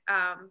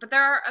 but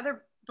there are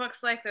other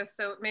books like this.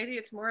 So maybe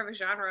it's more of a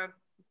genre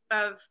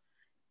of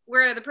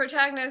where the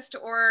protagonist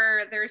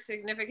or their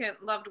significant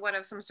loved one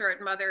of some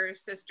sort, mother,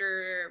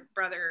 sister,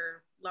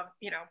 brother, love,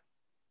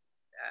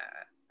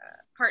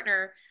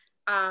 partner,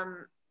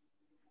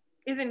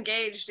 is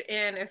engaged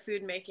in a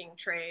food making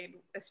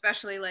trade,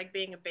 especially like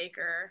being a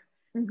baker,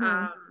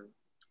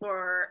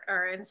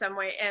 or in some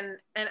way. And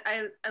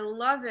I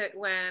love it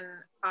when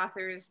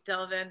authors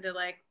delve into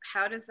like,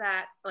 how does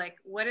that, like,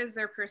 what is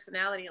their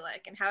personality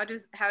like, and how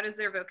does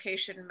their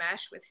vocation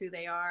mesh with who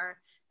they are,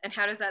 and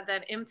how does that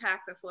then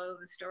impact the flow of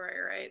the story,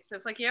 right? So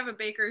if like you have a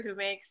baker who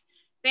makes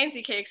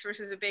fancy cakes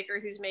versus a baker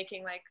who's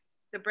making like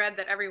the bread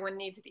that everyone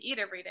needs to eat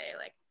every day,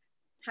 like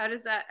how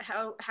does that,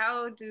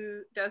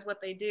 does what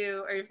they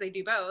do, or if they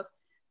do both,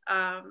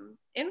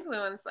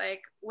 influence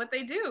like what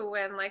they do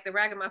when like the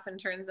ragamuffin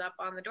turns up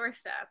on the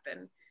doorstep?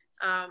 And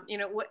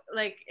what,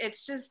 like,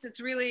 it's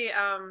really,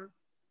 I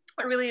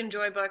really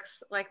enjoy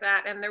books like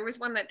that. And there was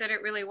one that did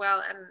it really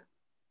well, and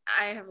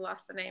I have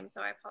lost the name,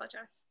 so I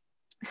apologize.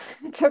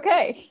 It's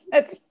okay.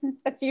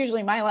 That's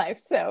usually my life.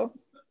 So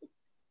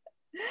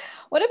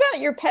what about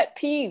your pet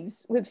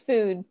peeves with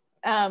food,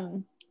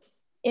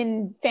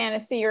 in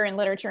fantasy or in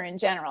literature in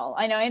general?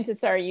 I know,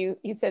 Intisar, you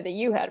said that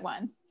you had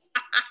one.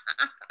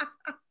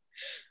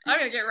 I'm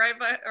gonna get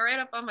right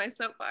up on my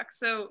soapbox.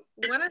 So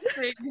one of the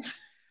things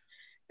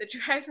that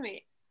drives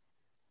me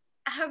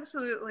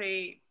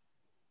absolutely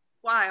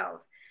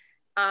wild,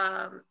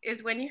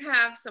 is when you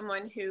have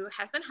someone who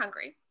has been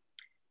hungry.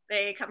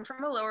 They come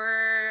from a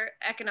lower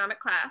economic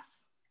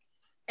class,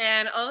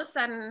 and all of a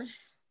sudden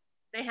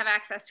they have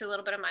access to a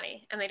little bit of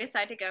money, and they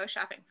decide to go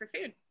shopping for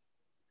food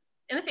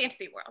in the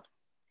fantasy world.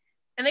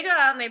 And they go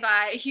out and they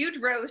buy a huge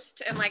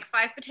roast and like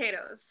 5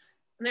 potatoes.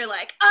 And they're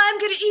like, I'm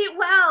going to eat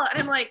well. And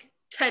I'm like,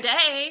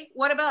 today?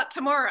 What about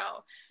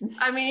tomorrow?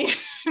 I mean,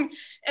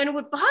 and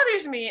what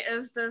bothers me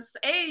is this,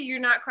 you're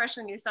not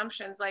questioning the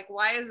assumptions. Like,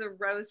 why is a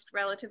roast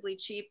relatively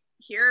cheap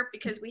here?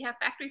 Because we have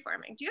factory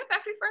farming. Do you have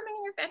factory farming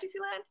in your fantasy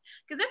land?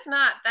 Because if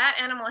not, that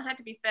animal had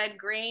to be fed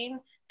grain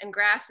and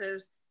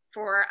grasses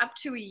for up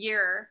to a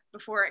year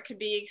before it could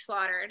be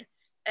slaughtered.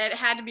 It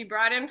had to be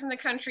brought in from the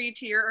country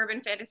to your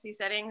urban fantasy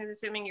setting,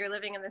 assuming you're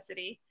living in the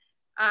city.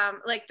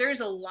 Like,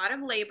 there's a lot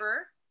of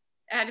labor.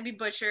 It had to be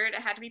butchered.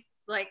 It had to be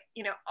like,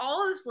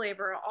 all this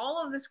labor,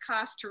 all of this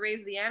cost to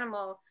raise the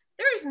animal.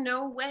 There is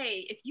no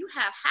way, if you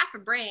have half a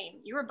brain,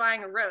 you are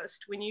buying a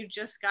roast when you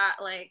just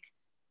got like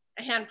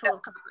a handful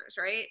of coppers,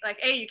 right? Like,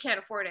 A, you can't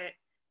afford it.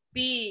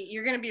 B,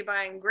 you're going to be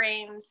buying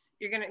grains.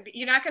 You're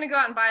not going to go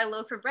out and buy a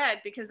loaf of bread,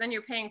 because then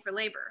you're paying for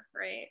labor,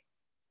 right?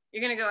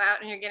 You're going to go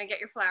out and you're going to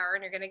get your flour,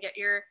 and you're going to get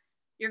your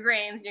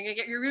grains, and you're going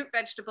to get your root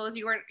vegetables.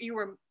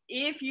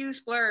 If you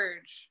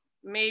splurge,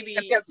 maybe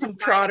and get some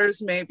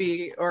trotters,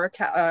 maybe, or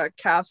a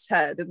calf's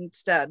head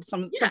instead,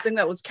 something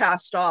that was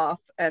cast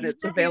off and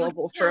it's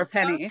available for a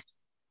penny.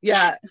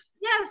 Yeah.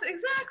 Yes,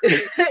 exactly.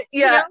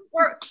 Yeah.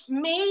 Or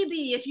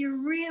maybe if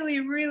you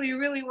really, really,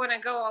 really want to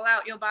go all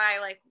out, you'll buy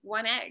like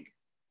 1 egg.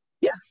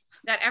 Yeah.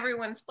 That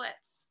everyone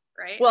splits,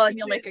 right? Well, and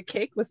you'll make a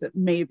cake with it,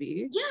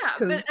 maybe. Yeah,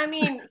 but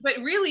but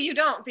really you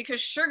don't, because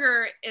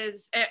sugar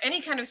is,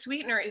 any kind of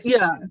sweetener is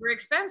super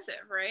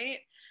expensive, right?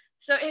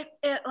 So it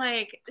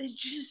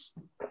just,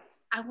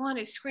 I want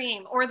to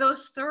scream. Or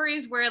those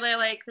stories where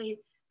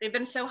they've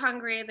been so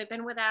hungry, they've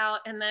been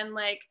without, and then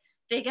like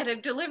they get a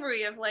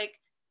delivery of like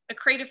a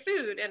crate of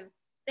food, and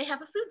they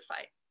have a food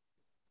fight.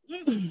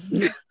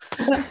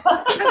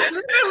 I've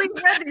literally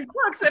read these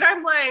books, and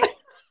I'm like,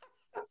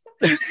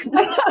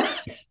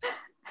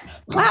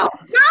 wow.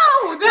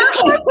 No, they're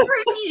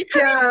hungry.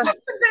 Yeah. Have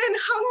been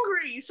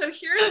hungry. So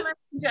here's my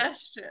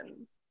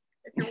suggestion.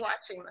 If you're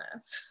watching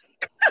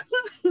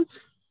this,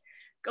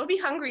 go be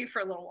hungry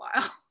for a little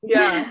while.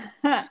 Yeah.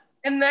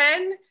 And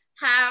then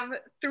have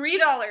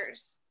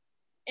 $3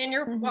 in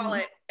your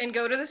wallet and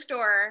go to the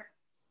store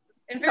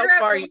and figure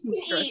out what you can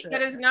eat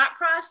that is not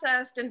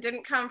processed and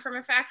didn't come from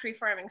a factory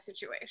farming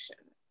situation.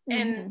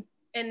 And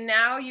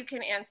now you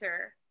can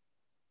answer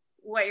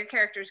what your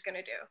character is going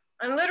to do.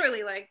 And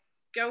literally, like,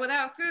 go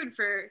without food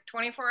for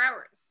 24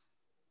 hours.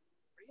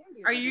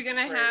 Are you going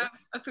to have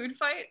a food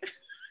fight?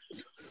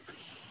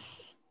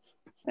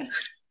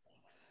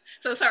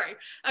 So sorry,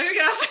 I'm going to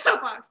get off my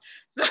soapbox.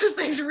 Those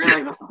things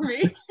really bother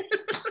me.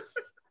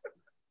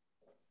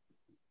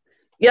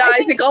 Yeah,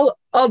 I think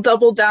I'll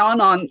double down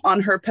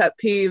on her pet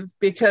peeve,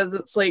 because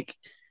it's like,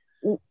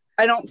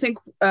 I don't think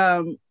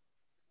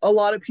a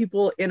lot of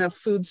people in a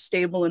food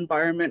stable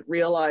environment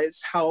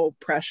realize how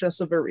precious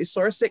of a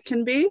resource it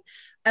can be.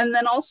 And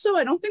then also,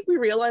 I don't think we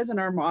realize in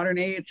our modern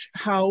age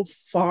how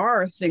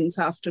far things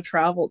have to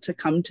travel to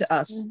come to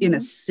us in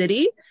a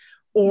city,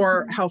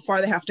 or how far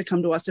they have to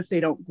come to us if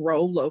they don't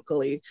grow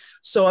locally.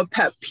 So a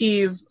pet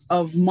peeve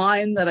of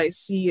mine that I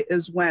see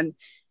is when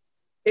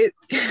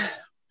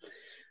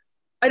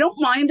I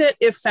don't mind it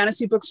if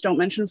fantasy books don't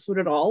mention food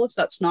at all, if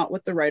that's not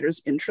what the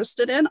writer's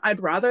interested in.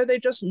 I'd rather they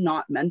just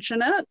not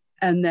mention it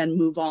and then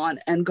move on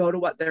and go to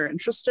what they're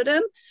interested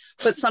in.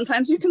 But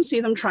sometimes you can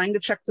see them trying to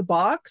check the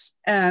box,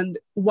 and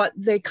what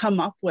they come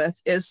up with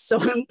is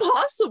so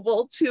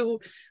impossible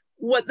to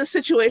what the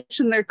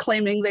situation they're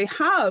claiming they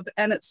have.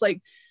 And it's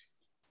like,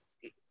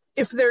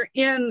 if they're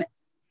in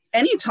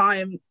any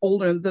time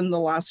older than the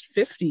last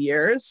 50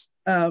 years,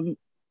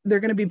 they're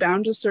going to be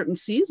bound to certain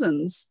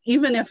seasons.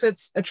 Even if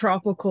it's a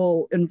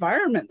tropical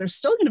environment, they're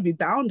still going to be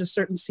bound to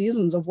certain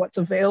seasons of what's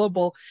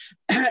available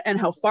and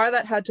how far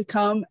that had to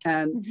come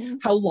and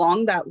how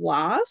long that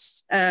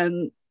lasts.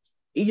 And,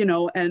 you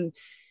know, and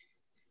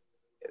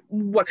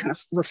what kind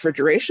of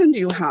refrigeration do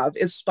you have?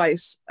 Is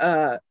spice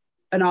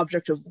an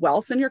object of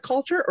wealth in your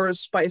culture, or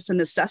is spice a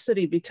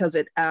necessity because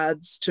it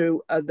adds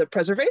to the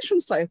preservation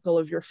cycle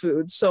of your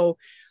food? So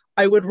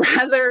I would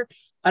rather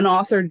an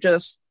author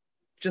just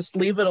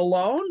leave it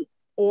alone,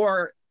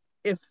 or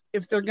if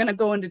they're going to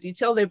go into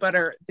detail, they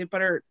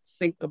better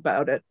think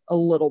about it a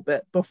little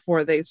bit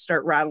before they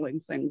start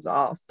rattling things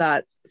off.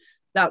 That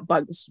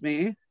bugs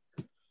me.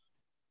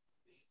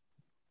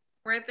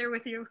 Right there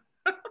with you.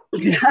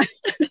 Yeah.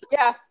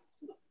 Yeah.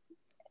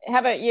 How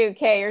about you,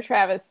 Kay or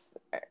Travis,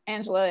 or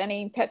Angela?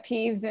 Any pet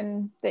peeves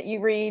that you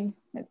read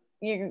that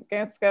you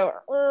just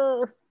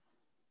go,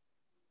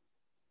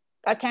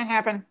 that can't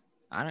happen?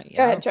 I don't. Go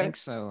Yeah, I ahead, don't Travis. think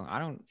so. I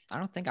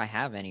don't think I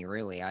have any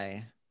really.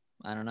 I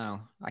don't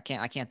know. I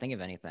can't think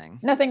of anything.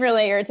 Nothing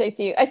really irritates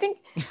you. I think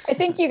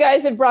you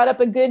guys have brought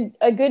up a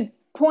good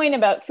point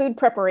about food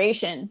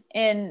preparation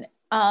in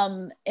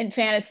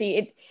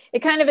fantasy. It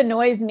kind of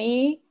annoys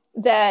me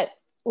that,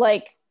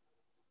 like,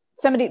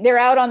 they're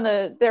out on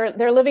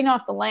they're living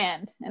off the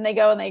land, and they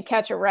go and they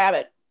catch a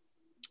rabbit,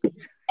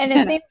 and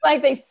it seems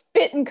like they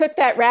spit and cook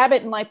that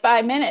rabbit in like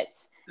 5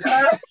 minutes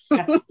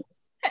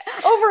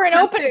over an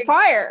open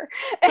fire.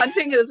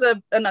 Hunting is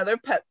another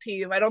pet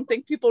peeve. I don't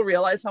think people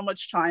realize how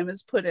much time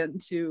is put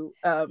into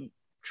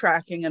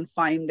tracking and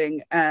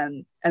finding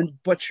and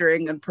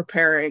butchering and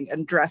preparing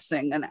and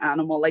dressing an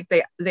animal. Like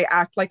they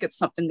act like it's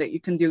something that you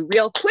can do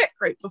real quick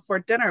right before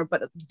dinner,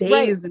 but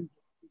days and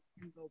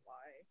go by.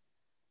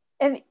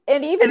 And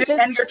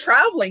you're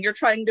traveling, you're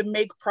trying to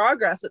make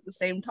progress at the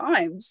same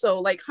time. So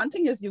like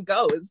hunting as you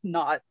go is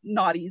not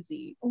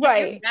easy.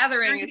 Right.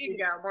 Gathering as you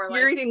go, more like.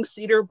 You're eating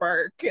cedar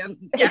bark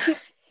and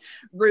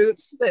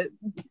roots, that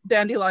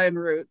dandelion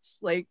roots.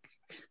 Like,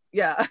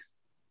 yeah,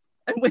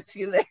 I'm with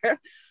you there.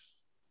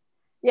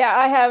 Yeah,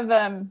 I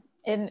have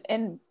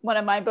in one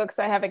of my books,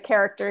 I have a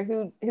character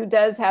who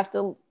does have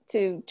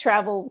to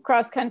travel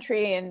cross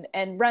country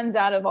and runs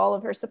out of all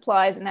of her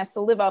supplies and has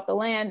to live off the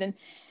land.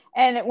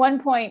 And at one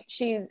point,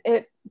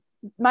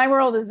 my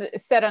world is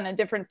set on a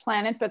different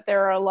planet, but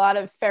there are a lot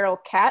of feral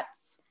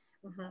cats.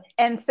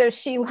 And so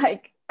she and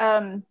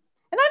I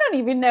don't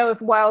even know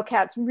if wild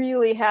cats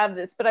really have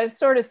this, but I was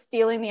sort of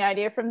stealing the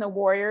idea from the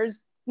Warriors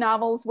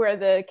novels where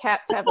the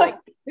cats have like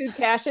food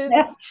caches.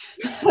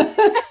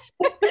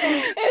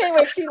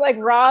 Anyway, she like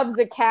robs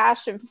a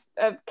cache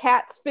of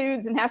cats'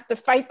 foods and has to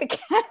fight the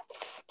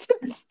cats to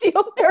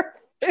steal their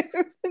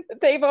food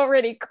that they've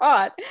already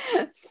caught.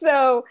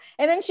 So,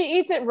 and then she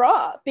eats it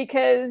raw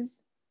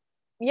because,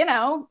 you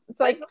know, it's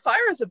like lighting a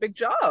fire is a big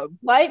job.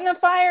 Lighting a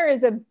fire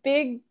is a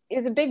big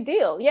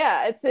deal.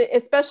 Yeah, it's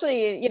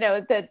especially, you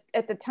know,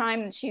 at the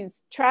time that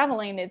she's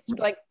traveling, it's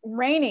like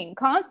raining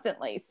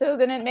constantly. So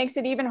then it makes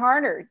it even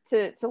harder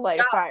to light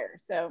a fire.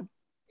 So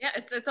yeah,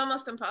 it's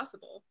almost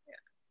impossible.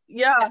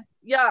 Yeah.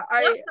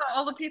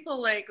 All the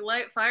people like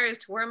light fires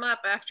to warm up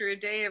after a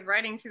day of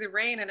riding through the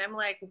rain, and I'm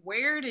like,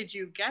 where did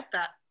you get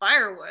that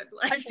firewood?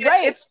 Like,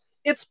 right.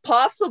 It's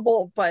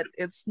possible, but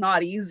it's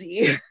not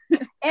easy.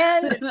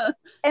 And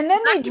then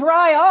they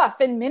dry off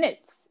in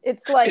minutes.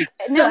 It's like,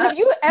 now have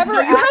you ever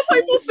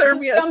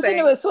hypothermia jumped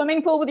into a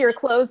swimming pool with your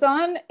clothes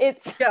on?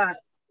 How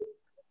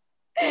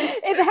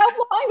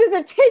long does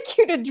it take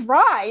you to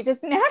dry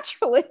just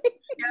naturally?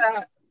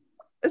 Yeah.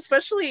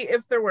 Especially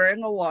if they're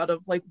wearing a lot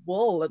of like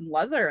wool and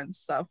leather and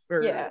stuff,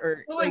 or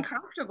like,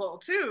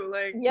 uncomfortable too.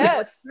 Like,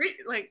 yes,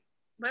 like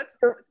let's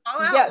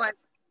call out like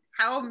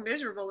how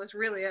miserable this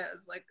really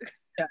is. Like,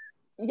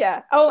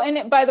 yeah. Oh,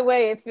 and by the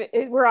way,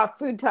 we're off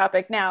food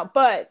topic now,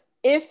 but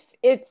if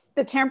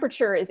the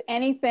temperature is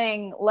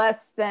anything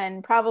less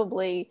than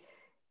probably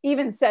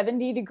even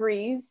 70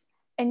 degrees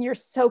and you're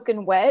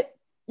soaking wet,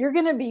 you're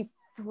gonna be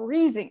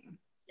freezing.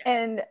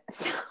 And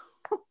so,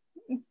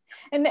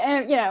 and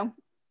you know,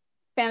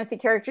 fantasy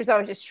characters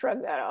always just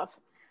shrug that off.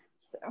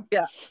 So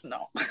yeah,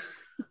 no.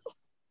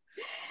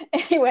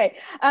 Anyway,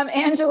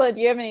 Angela,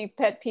 do you have any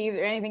pet peeves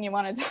or anything you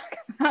want to talk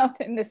about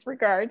in this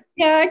regard?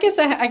 Yeah, I guess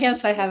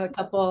I have a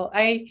couple.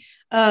 I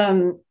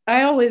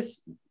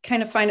always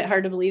kind of find it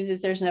hard to believe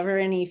that there's never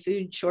any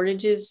food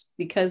shortages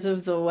because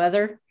of the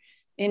weather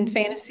in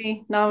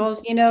fantasy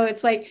novels. You know,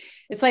 it's like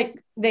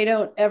they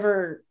don't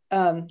ever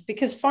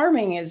because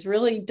farming is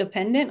really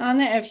dependent on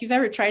that. If you've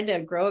ever tried to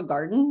grow a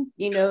garden,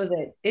 you know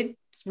that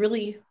it's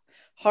really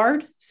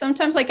hard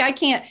sometimes. Like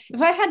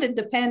if I had to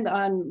depend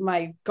on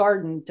my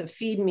garden to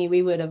feed me,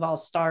 we would have all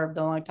starved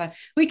a long time.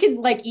 We could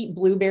like eat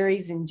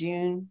blueberries in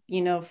June,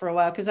 you know, for a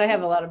while, because I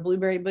have a lot of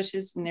blueberry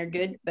bushes and they're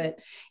good. But,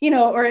 you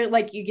know, or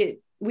like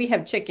we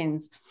have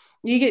chickens.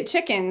 You get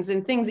chickens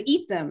and things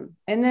eat them.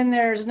 And then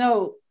there's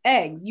no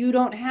eggs. You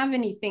don't have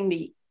anything to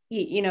eat,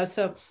 you know,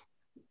 so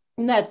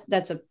And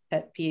that's a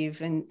pet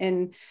peeve.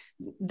 And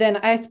then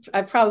I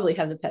probably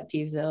have the pet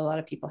peeve that a lot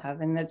of people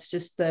have, and that's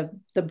just the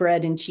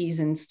bread and cheese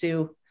and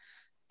stew.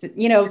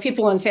 You know,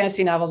 people in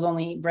fantasy novels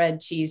only eat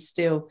bread, cheese,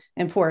 stew,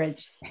 and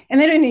porridge, and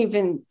they didn't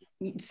even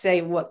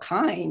say what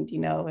kind, you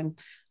know, and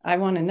I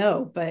want to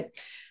know. But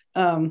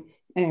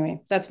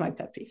anyway, that's my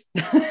pet peeve.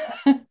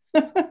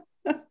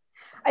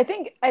 I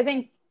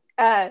think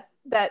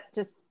that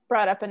just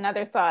brought up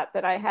another thought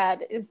that I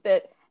had, is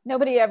that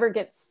nobody ever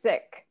gets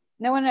sick.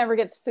 No one ever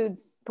gets food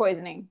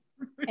poisoning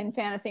in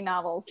fantasy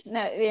novels.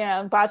 No, you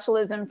know,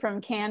 botulism from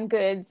canned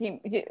goods.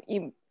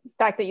 You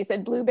fact that you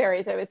said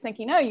blueberries, I was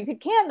thinking, no, you could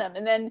can them,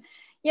 and then,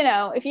 you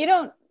know, if you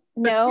don't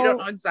know, you don't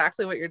know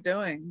exactly what you're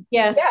doing.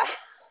 Yeah.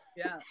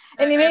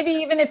 And maybe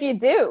even if you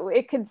do,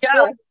 it could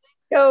still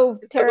go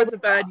terribly. It was a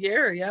bad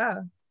year.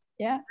 Yeah.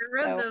 I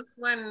read this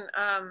one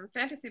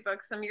fantasy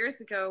book some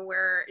years ago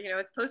where, you know,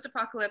 it's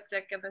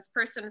post-apocalyptic and this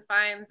person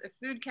finds a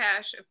food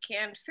cache of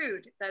canned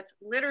food that's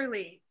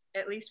literally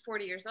at least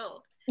 40 years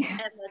old and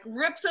like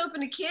rips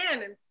open a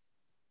can and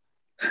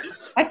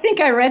I think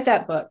I read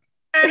that book.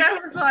 And I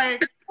was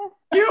like,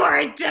 you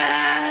are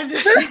dead.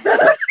 This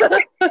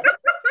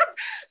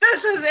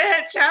is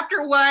it,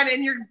 chapter 1,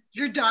 and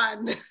you're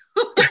done.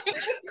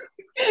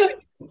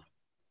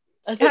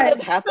 I think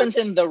that happens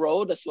in The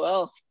Road as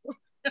well.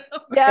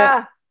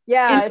 Yeah.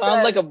 I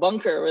found like a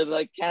bunker with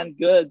like canned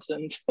goods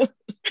and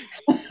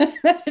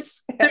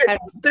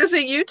there's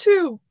a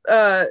YouTube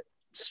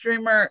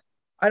streamer.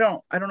 I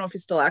don't know if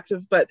he's still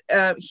active, but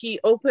he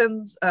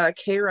opens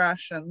K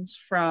rations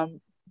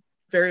from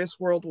various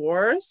world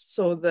wars,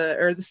 so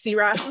the C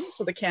rations,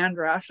 so the canned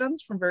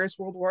rations from various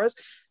world wars,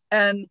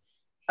 and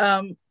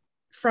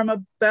from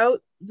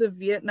about the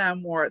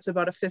Vietnam War, it's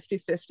about a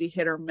 50-50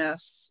 hit or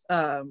miss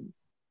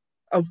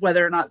of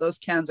whether or not those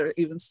cans are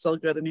even still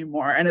good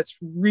anymore. And it's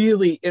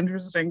really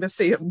interesting to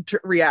see him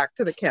react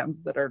to the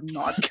cans that are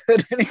not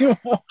good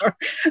anymore.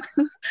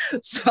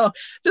 So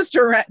just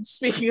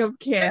speaking of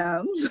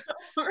cans,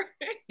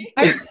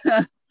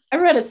 I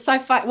read a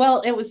sci-fi,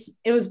 well, it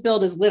was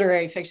billed as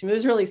literary fiction. It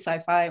was really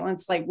sci-fi.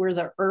 It's like where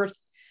the earth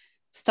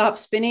stopped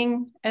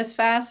spinning as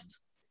fast.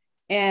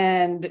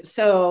 And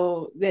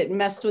so it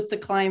messed with the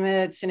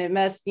climates, and it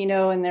messed, you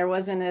know, and there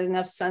wasn't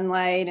enough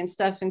sunlight and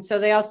stuff. And so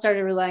they all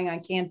started relying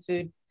on canned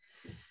food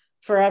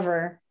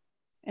forever.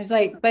 It's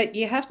like, but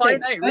you have to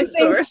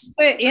resource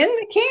put in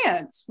the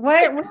cans.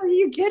 Where are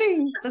you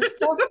getting the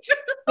stuff?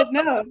 But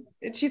no,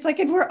 she's like,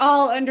 and we're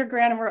all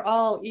underground and we're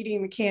all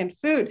eating the canned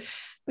food. It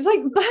was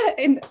like, but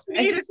and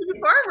I just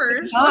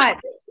farmers.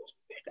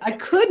 I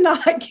could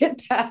not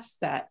get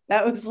past that.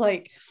 That was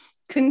like,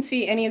 couldn't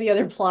see any of the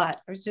other plot.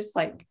 I was just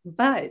like,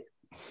 but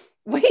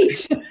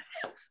wait.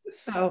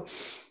 So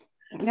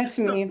that's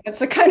me. That's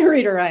the kind of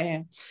reader I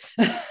am.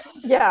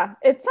 Yeah,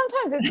 it's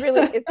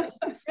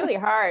really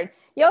hard.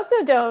 You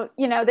also don't,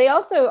 you know, they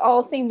also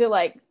all seem to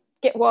like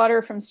get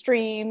water from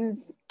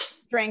streams,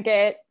 drink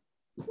it,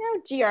 you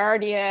know,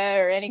 giardia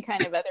or any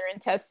kind of other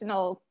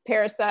intestinal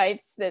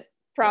parasites, that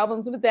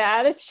problems with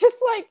that. It's just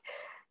like,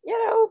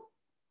 you know,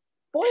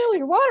 boil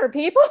your water,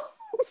 people.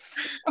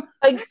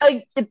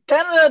 It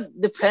kind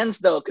of depends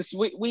though, because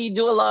we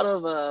do a lot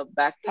of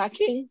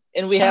backpacking,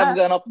 and we have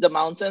gone up the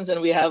mountains, and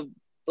we have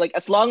like,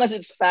 as long as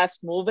it's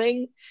fast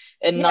moving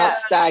and not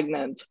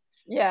stagnant.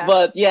 Yeah.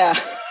 But yeah,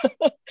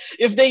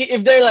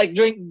 if they're like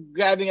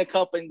grabbing a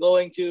cup and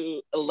going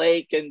to a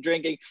lake and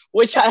drinking,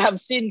 which I have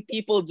seen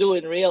people do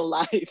in real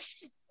life.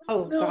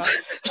 Oh God.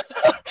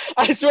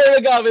 I swear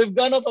to God, we've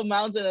gone up a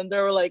mountain and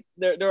there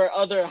were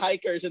other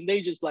hikers, and they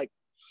just like,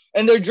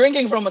 and they're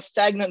drinking from a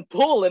stagnant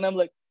pool, and I'm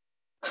like,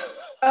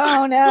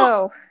 oh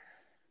no.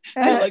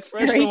 Like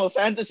fresh from a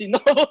fantasy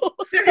novel.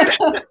 They're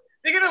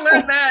gonna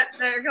learn that.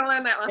 They're gonna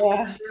learn that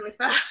lesson really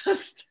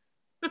fast.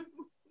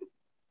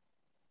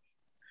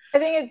 I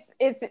think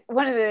it's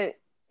one of the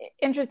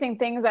interesting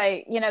things.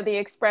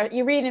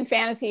 You read in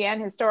fantasy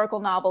and historical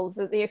novels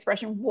that the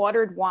expression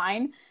watered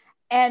wine,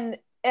 and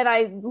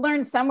I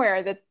learned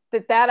somewhere that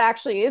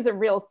actually is a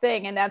real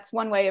thing, and that's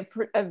one way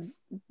of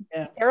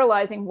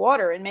sterilizing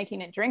water and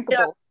making it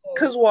drinkable.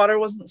 Because water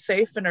wasn't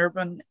safe in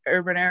urban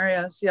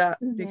areas.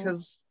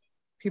 Because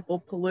people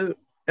pollute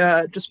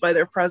just by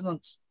their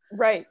presence.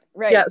 Right.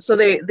 Yeah, so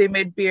they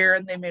made beer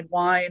and they made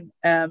wine,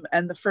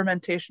 and the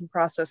fermentation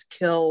process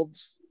killed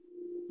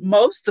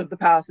most of the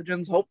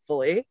pathogens,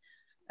 hopefully.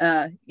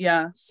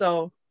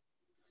 So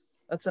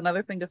that's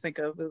another thing to think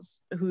of,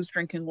 is who's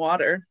drinking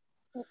water.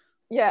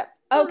 Yeah.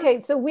 Okay,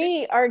 so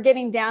we are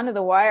getting down to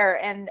the wire,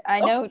 and I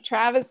know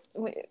Travis,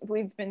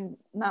 we've been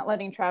not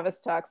letting Travis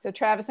talk. So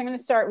Travis, I'm going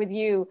to start with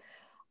you.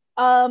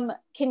 Can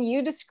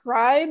you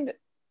describe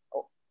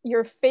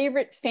your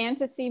favorite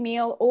fantasy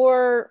meal,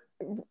 or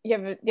you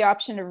have the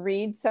option to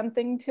read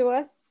something to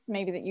us,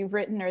 maybe that you've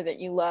written or that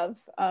you love,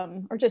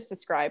 or just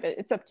describe it?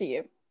 It's up to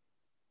you.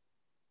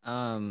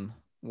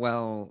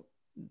 Well,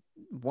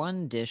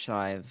 one dish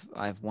I've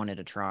wanted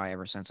to try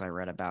ever since I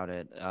read about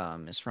it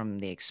is from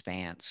The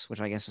Expanse, which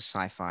I guess is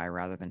sci-fi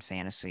rather than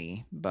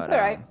fantasy. But that's all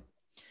right.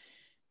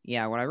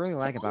 yeah, what I really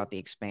like about The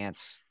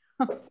Expanse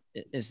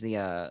is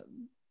the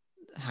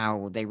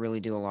how they really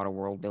do a lot of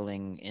world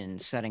building in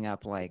setting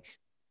up like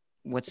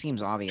what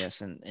seems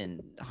obvious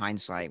in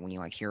hindsight when you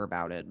like hear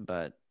about it,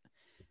 but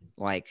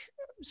like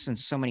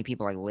since so many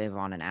people like live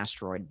on an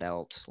asteroid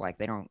belt, like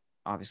they don't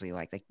obviously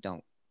like they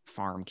don't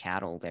farm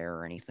cattle there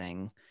or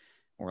anything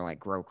or like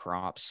grow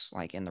crops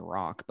like in the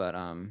rock, but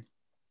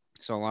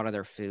so a lot of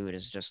their food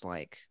is just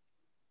like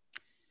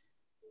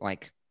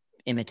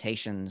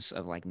imitations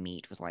of like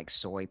meat with like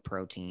soy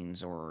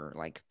proteins or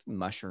like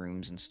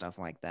mushrooms and stuff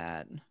like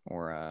that,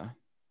 or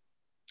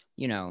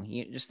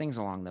just things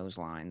along those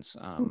lines.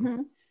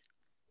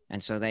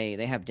 And so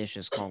they have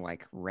dishes called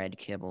like red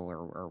kibble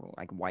or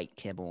like white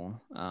kibble,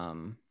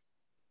 and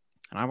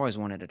I've always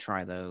wanted to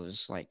try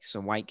those. Like, so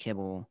white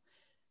kibble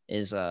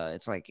is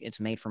it's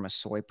made from a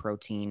soy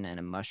protein and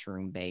a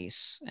mushroom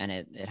base, and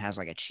it has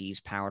like a cheese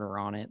powder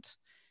on it.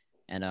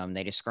 And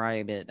they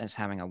describe it as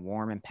having a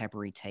warm and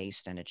peppery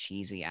taste and a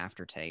cheesy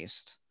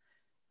aftertaste.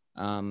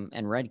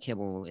 And red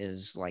kibble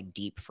is like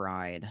deep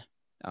fried,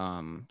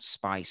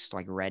 spiced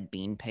like red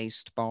bean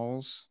paste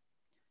balls.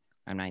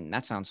 I mean,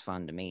 that sounds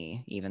fun to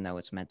me, even though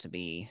it's meant to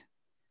be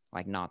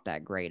like not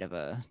that great of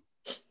a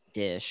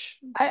dish.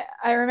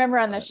 I remember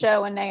on the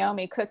show when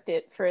Naomi cooked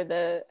it for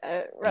the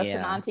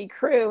Rocinante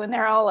crew, and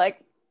they're all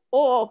like,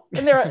 "Oh,"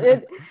 and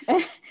they're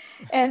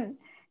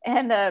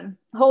and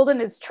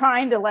Holden is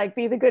trying to like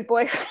be the good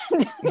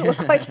boyfriend.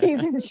 Look like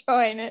he's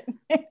enjoying it.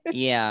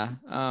 Yeah.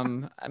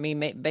 I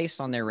mean, based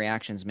on their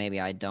reactions,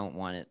 maybe I don't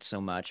want it so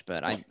much,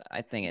 but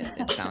I think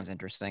it sounds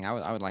interesting.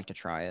 I would like to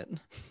try it.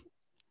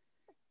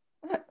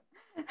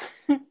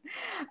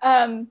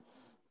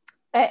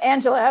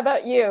 Angela, how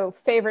about you?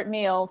 Favorite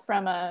meal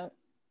from a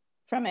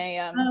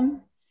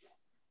I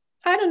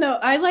don't know.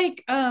 I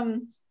like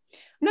I'm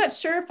not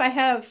sure if I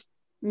have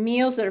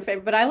meals that are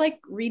favorite, but I like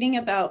reading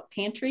about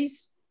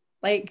pantries,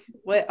 like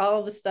what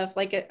all the stuff.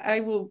 Like I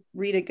will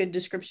read a good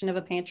description of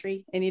a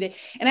pantry any day.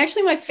 And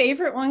actually, my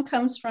favorite one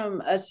comes from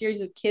a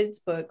series of kids'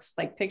 books,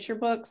 like picture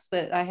books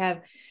that I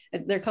have.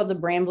 They're called the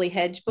Brambley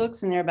Hedge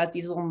books, and they're about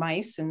these little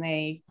mice, and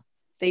they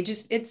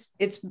just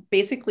it's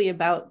basically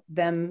about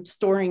them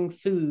storing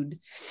food.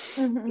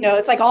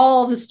 It's like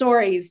all the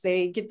stories,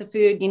 they get the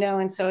food,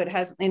 and so it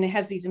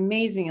has these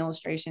amazing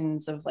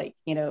illustrations of like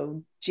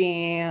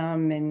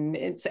jam, and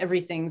it's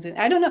everything's, and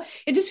I don't know,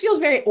 it just feels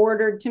very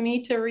ordered to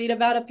me to read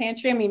about a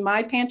pantry. I mean,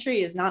 my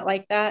pantry is not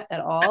like that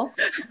at all,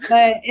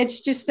 but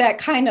it's just that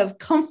kind of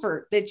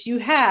comfort that you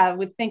have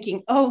with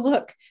thinking, oh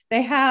look,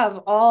 they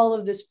have all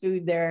of this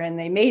food there and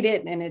they made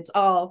it, and it's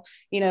all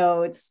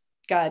it's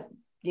got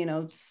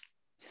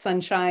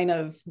sunshine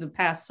of the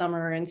past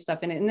summer and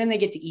stuff in it, and then they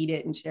get to eat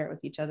it and share it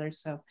with each other.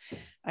 So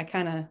I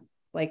kind of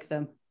like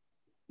the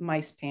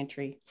mice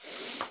pantry.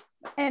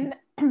 And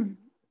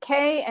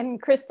Kay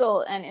and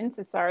Crystal and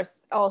Incisar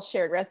all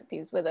shared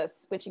recipes with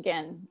us, which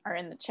again are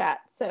in the chat.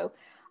 So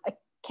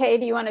Kay,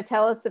 do you want to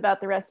tell us about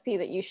the recipe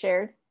that you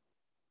shared?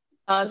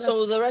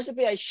 So the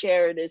recipe I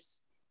shared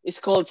is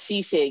called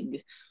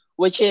sisig,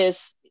 which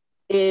is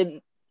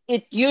it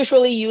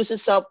usually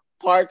uses up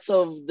parts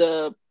of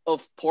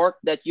pork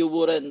that you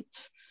wouldn't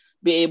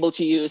be able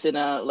to use in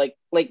a like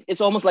it's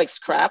almost like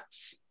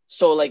scraps,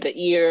 so like the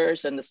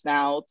ears and the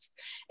snouts.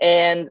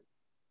 And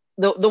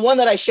the one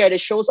that I shared, it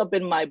shows up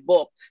in my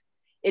book.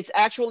 It's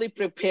actually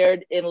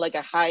prepared in like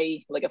a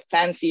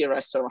fancy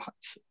restaurant.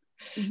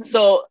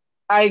 So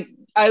I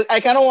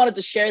kind of wanted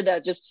to share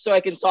that just so I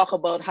can talk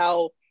about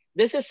how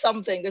this is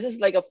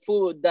like a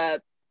food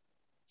that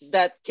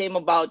came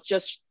about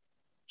just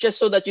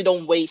so that you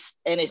don't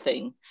waste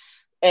anything.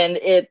 And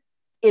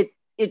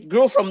it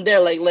grew from there.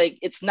 Like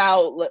it's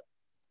now,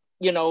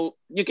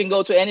 you can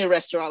go to any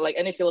restaurant, like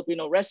any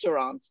Filipino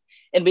restaurant,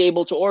 and be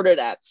able to order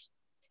that.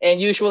 And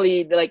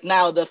usually, like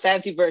now, the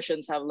fancy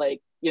versions have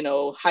like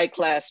high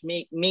class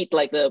meat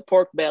like the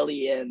pork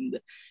belly, and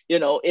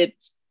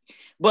it's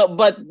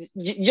but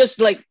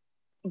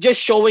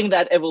just showing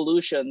that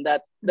evolution,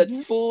 that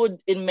food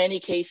in many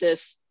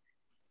cases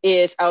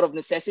is out of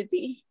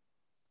necessity,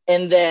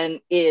 and then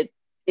it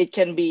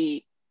can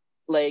be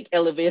like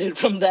elevated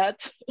from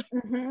that.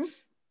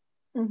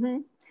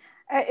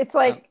 It's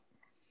like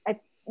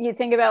you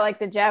think about like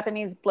the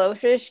Japanese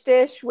blowfish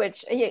dish,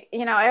 which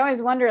I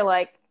always wonder,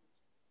 like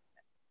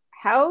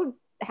how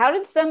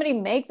did somebody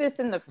make this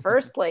in the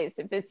first place?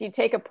 If it's, you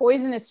take a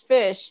poisonous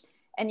fish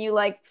and you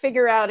like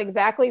figure out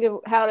exactly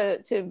how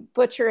to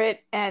butcher it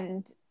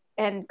and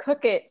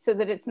cook it so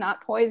that it's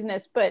not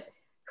poisonous, but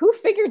who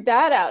figured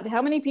that out?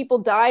 How many people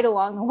died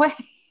along the way?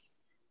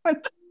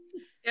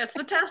 Yeah, it's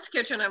the test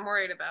kitchen I'm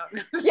worried about.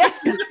 Yeah,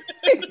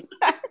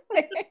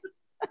 exactly.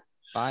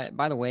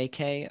 By the way,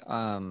 Kay,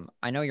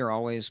 I know you're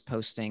always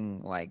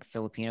posting like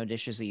Filipino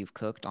dishes that you've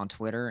cooked on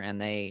Twitter,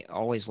 and they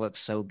always look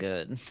so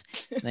good.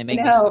 They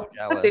make me so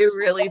jealous. They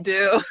really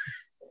do.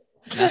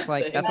 That's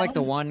like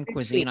the one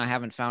cuisine I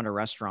haven't found a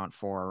restaurant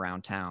for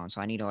around town.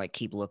 So I need to like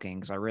keep looking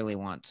because I really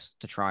want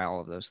to try all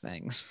of those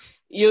things.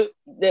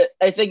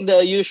 I think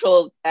the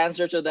usual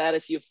answer to that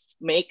is you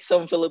make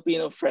some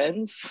Filipino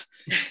friends,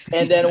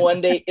 and then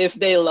one day, if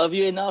they love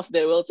you enough,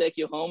 they will take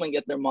you home and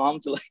get their mom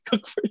to like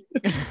cook for you.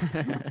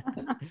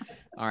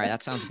 All right,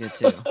 that sounds good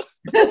too.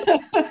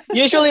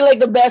 Usually, like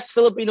the best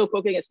Filipino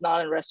cooking is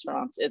not in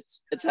restaurants;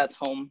 it's at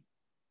home.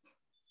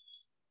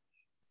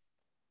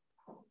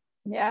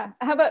 Yeah.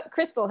 How about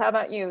Crystal? How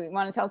about you? You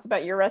want to tell us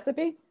about your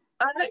recipe?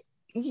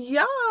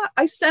 Yeah,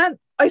 I sent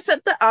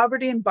the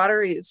Aberdeen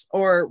butteries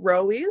or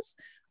rowies.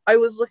 I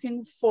was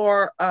looking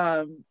for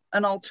an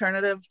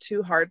alternative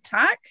to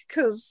hardtack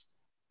because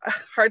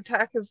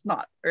hardtack is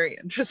not very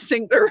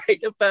interesting to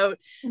write about.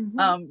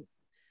 Mm-hmm.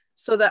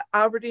 So the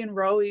Aberdeen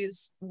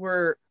rowies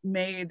were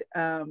made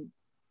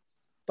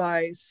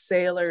by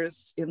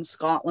sailors in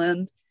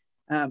Scotland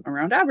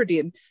around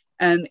Aberdeen,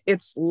 and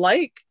it's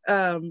like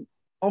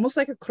almost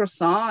like a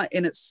croissant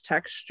in its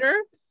texture,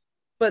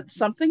 but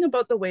something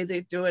about the way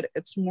they do it,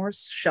 it's more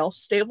shelf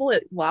stable.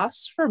 It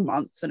lasts for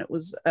months, and it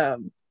was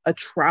a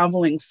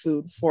traveling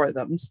food for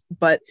them.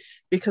 But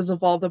because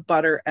of all the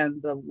butter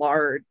and the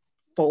lard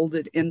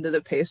folded into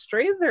the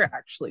pastry, they're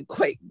actually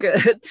quite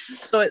good.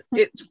 So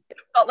it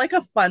felt like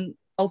a fun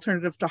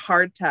alternative to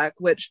hardtack,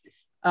 which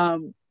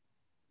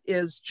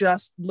is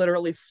just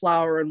literally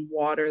flour and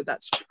water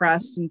that's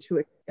pressed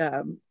into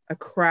a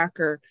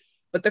cracker.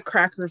 But the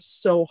cracker's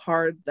so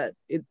hard that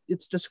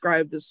it's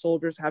described as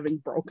soldiers having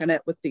broken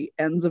it with the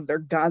ends of their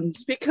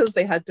guns because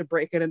they had to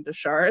break it into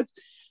shards.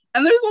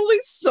 And there's only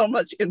so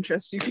much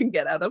interest you can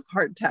get out of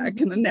hardtack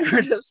in a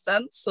narrative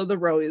sense. So the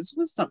rowies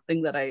was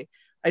something that I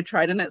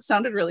tried, and it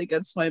sounded really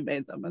good, so I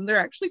made them. And they're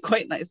actually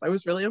quite nice. I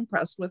was really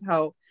impressed with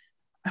how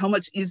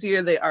much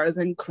easier they are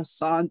than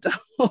croissant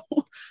dough.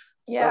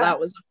 Yeah. So that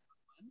was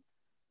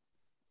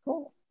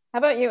cool. How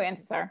about you,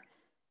 Antisar?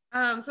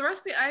 So the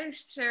recipe I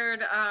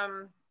shared,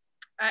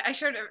 I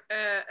shared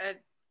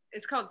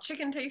it's called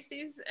Chicken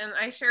Tasties, and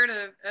I shared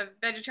a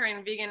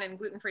vegetarian, vegan, and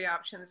gluten-free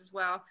options as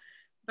well.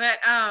 But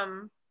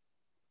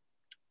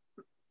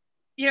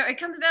it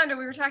comes down to,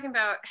 we were talking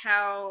about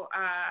how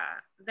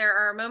there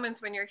are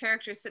moments when your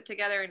characters sit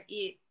together and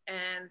eat,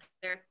 and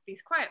there are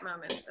these quiet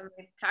moments, and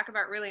they talk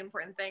about really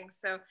important things.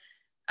 So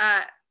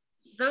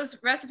those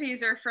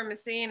recipes are from a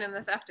scene in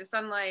The Theft of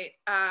Sunlight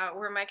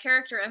where my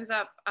character ends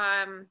up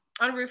on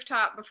a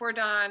rooftop before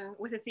dawn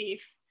with a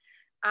thief.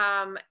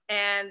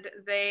 And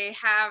they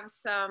have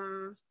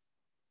some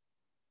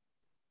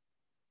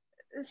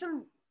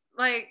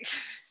like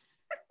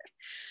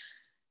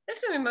there's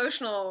some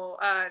emotional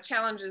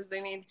challenges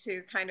they need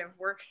to kind of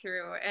work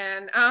through,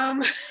 and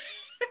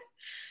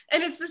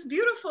and it's this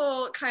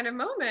beautiful kind of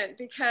moment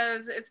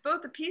because it's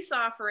both a peace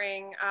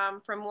offering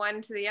from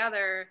one to the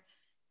other,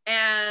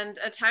 and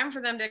a time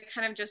for them to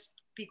kind of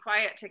just be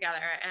quiet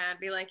together and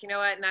be like, you know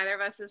what, neither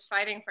of us is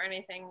fighting for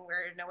anything,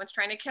 no one's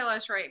trying to kill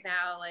us right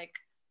now, like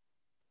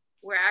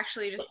we're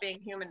actually just being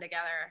human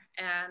together,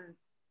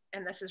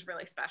 and this is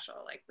really special.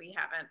 Like we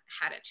haven't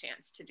had a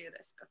chance to do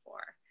this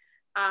before.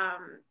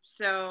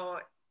 So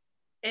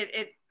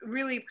it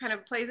really kind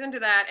of plays into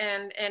that,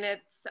 and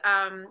it's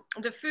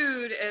the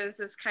food is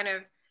this kind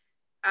of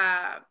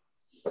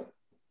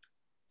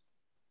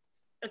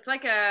it's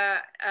like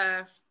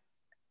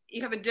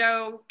you have a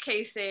dough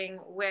casing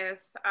with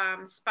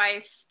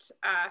spiced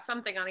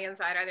something on the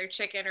inside, either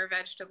chicken or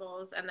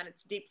vegetables, and then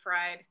it's deep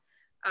fried.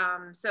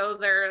 So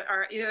there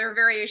are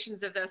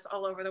variations of this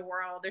all over the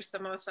world. There's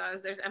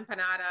samosas, there's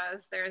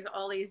empanadas, there's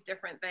all these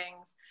different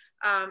things.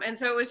 And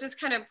so it was just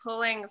kind of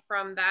pulling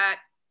from that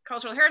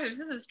cultural heritage.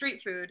 This is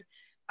street food,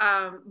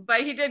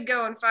 but he did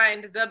go and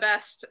find the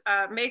best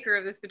maker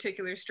of this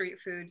particular street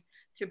food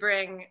to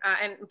bring,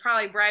 and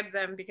probably bribe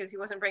them because he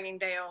wasn't bringing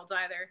day olds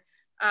either.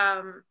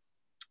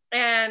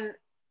 And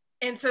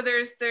so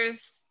there's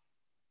this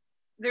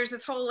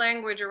whole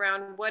language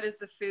around what is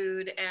the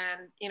food,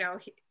 and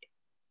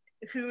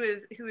who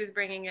is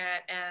bringing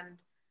it, and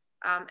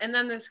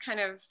then this kind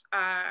of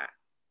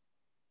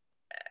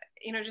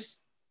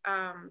just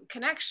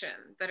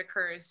connection that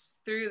occurs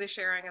through the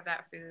sharing of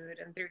that food,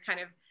 and through kind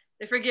of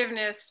the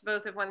forgiveness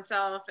both of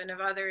oneself and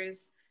of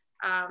others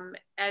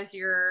as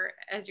you're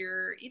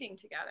eating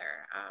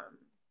together.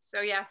 So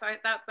I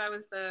thought that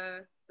was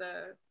the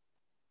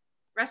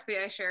recipe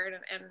I shared,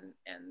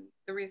 and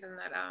the reason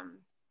that I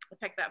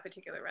picked that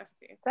particular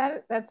recipe.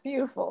 That's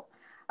beautiful.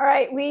 All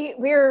right,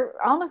 we're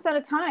almost out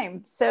of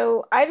time,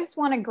 so I just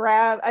want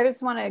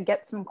to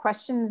get some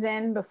questions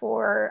in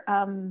before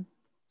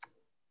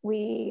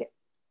we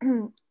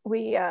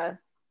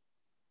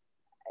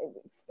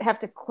have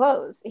to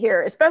close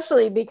here,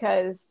 especially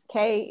because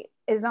Kay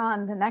is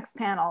on the next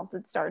panel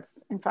that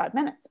starts in 5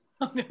 minutes.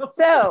 Oh, no.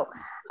 So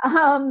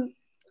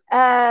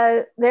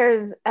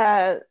there's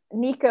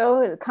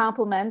Nico who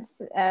compliments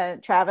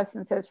Travis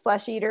and says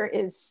Flesh Eater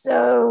is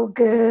so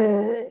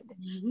good.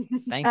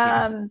 Thank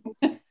you.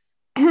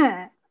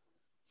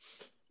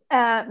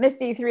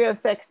 Misty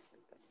 306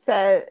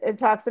 said, it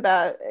talks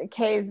about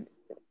Kay's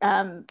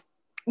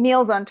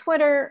meals on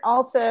Twitter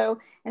also.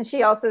 And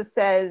she also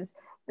says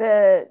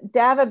the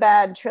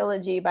Davabad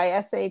trilogy by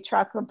S.A.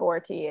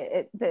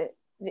 Chakraborty.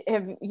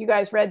 Have you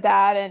guys read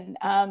that?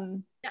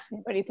 And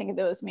what do you think of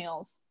those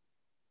meals?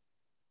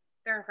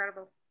 They're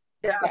incredible.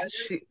 Yeah,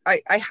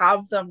 I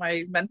have them.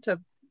 I meant to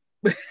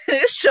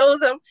show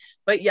them,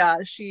 but yeah,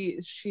 she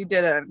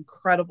did an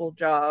incredible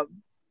job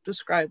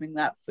describing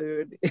that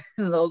food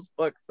in those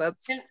books.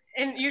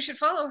 And you should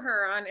follow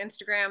her on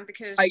Instagram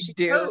because she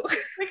posts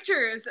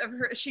pictures of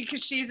her.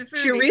 Because she's a foodie.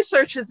 She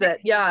researches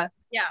it. Yeah.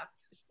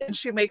 And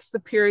she makes the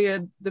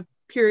period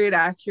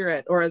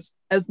accurate, or as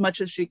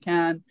much as she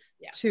can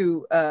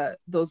to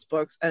those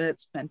books, and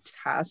it's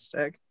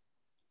fantastic.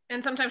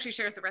 And sometimes she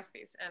shares the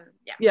recipes, and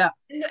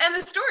and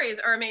the stories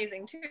are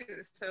amazing too.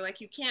 So like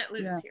you can't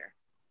lose here.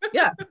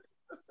 Yeah.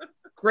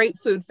 Great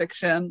food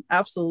fiction.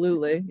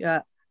 Absolutely.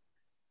 Yeah.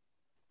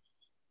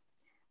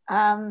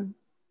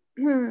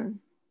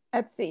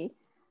 Let's see.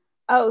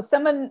 Oh,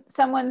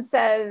 someone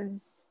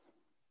says,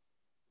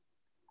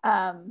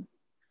 let's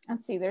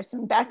see, there's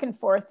some back and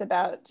forth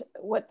about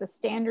what the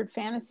standard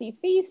fantasy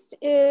feast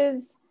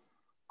is.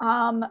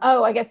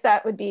 I guess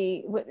that would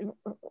be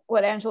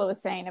what Angela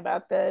was saying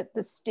about the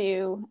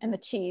stew and the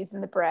cheese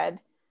and the bread.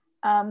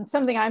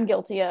 Something I'm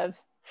guilty of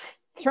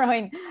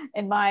throwing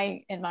in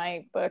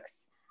my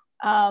books.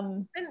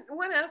 And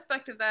one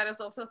aspect of that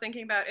is also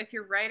thinking about if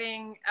you're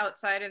writing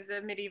outside of the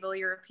medieval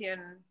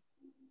European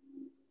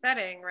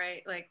setting,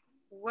 right? Like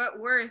what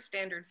were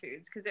standard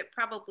foods? Because it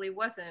probably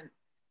wasn't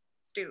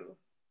stew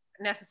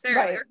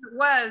necessarily. Right. Or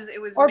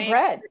it was or made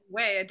bread.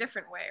 A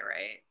different way,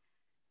 right?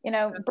 You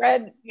know, So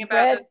bread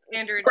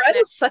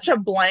is such a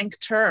blank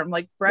term.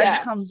 Like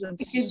bread comes in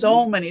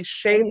so many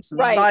shapes and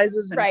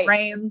sizes and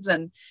grains.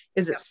 And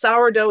is it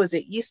sourdough? Is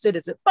it yeasted?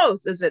 Is it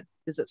both? Is it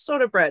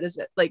soda bread? Is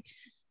it like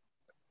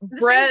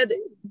bread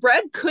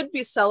could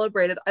be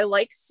celebrated. I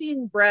like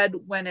seeing bread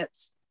when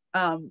it's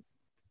done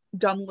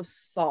with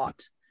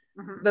thought.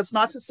 Mm-hmm. That's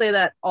not to say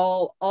that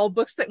all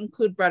books that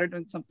include bread are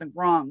doing something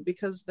wrong,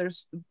 because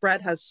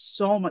bread has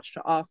so much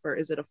to offer.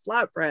 Is it a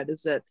flatbread?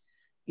 Is it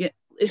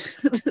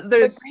what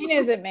grain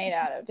is it made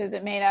out of? Is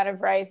it made out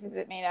of rice? Is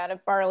it made out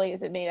of barley?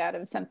 Is it made out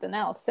of something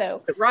else?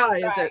 So rye.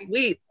 Is it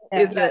wheat?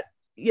 Is it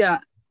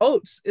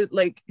oats?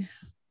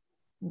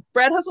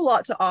 Bread has a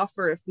lot to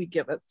offer if we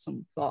give it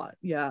some thought.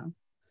 Yeah,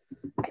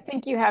 I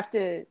think you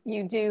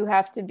do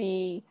have to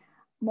be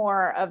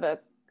more of a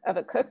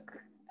cook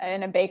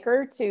and a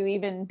baker to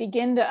even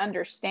begin to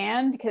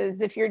understand,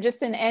 because if you're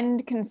just an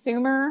end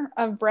consumer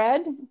of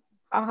bread,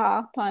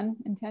 pun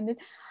intended,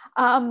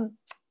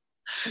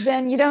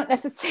 then you don't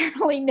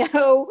necessarily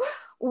know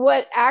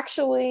what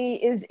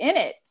actually is in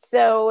it.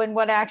 So, and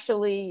what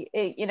actually,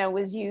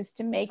 was used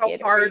to make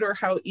it. How hard or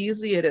how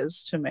easy it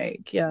is to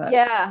make. Yeah.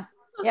 Yeah.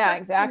 Yeah,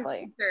 exactly.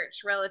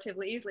 Research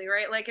relatively easily,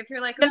 right? Like if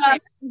you're like, okay, I'm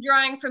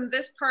drawing from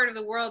this part of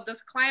the world,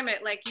 this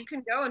climate, like you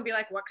can go and be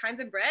like, what kinds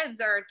of breads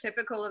are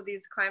typical of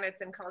these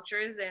climates and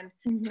cultures, and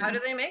how do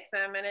they make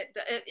them? And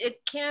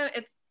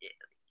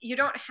you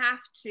don't have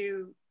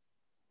to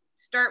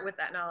start with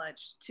that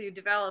knowledge to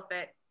develop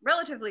it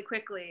relatively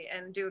quickly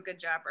and do a good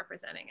job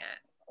representing it.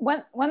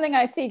 One thing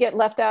I see get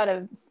left out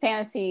of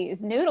fantasy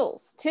is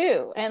noodles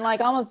too, and like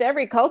almost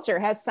every culture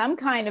has some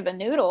kind of a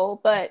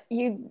noodle, but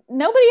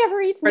nobody ever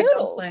eats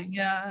noodles. Dumpling,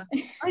 yeah,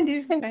 I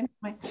do.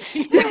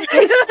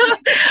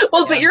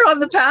 Well, but you're on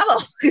the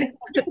panel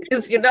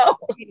because noodles.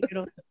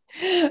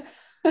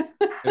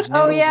 There's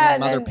noodles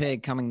and Mother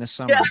Pig coming this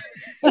summer.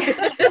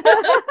 Yeah.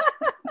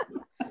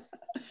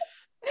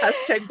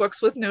 Hashtag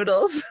books with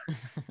noodles.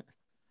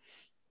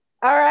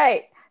 All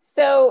right.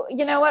 So,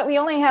 you know what? We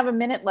only have a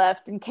minute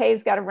left and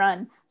Kay's got to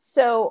run.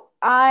 So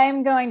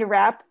I'm going to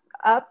wrap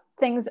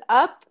things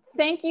up.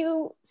 Thank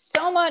you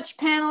so much,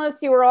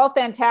 panelists. You were all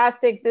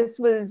fantastic. This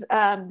was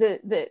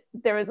there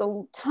was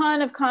a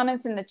ton of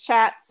comments in the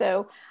chat.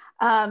 So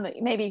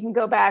maybe you can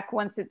go back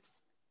once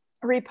it's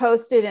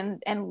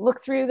reposted and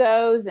look through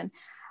those. And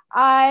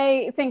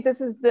I think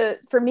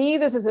for me,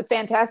 this is a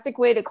fantastic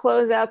way to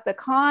close out the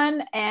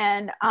con,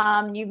 and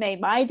you made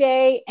my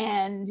day,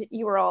 and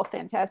you were all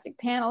fantastic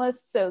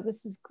panelists. So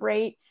this is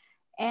great.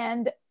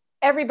 And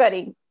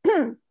everybody,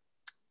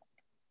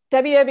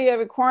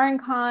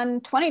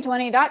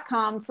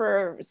 www.quarrencon2020.com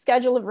for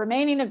schedule of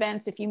remaining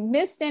events. If you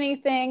missed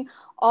anything,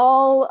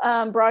 all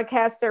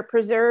broadcasts are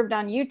preserved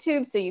on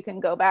YouTube, so you can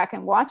go back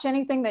and watch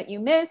anything that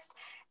you missed.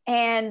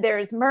 And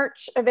there's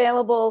merch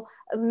available.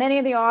 Many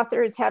of the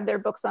authors have their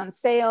books on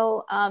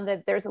sale.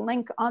 That there's a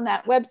link on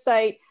that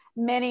website.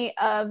 Many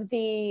of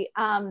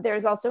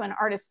there's also an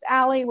artist's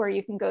alley where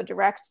you can go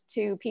direct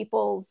to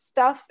people's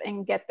stuff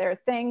and get their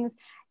things.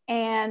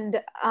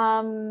 And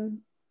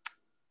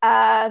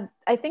I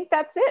think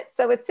that's it.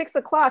 So it's 6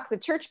 o'clock. The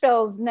church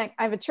bells, I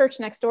have a church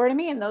next door to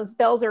me, and those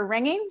bells are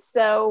ringing.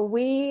 So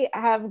we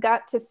have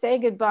got to say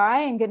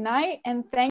goodbye and good night. And thank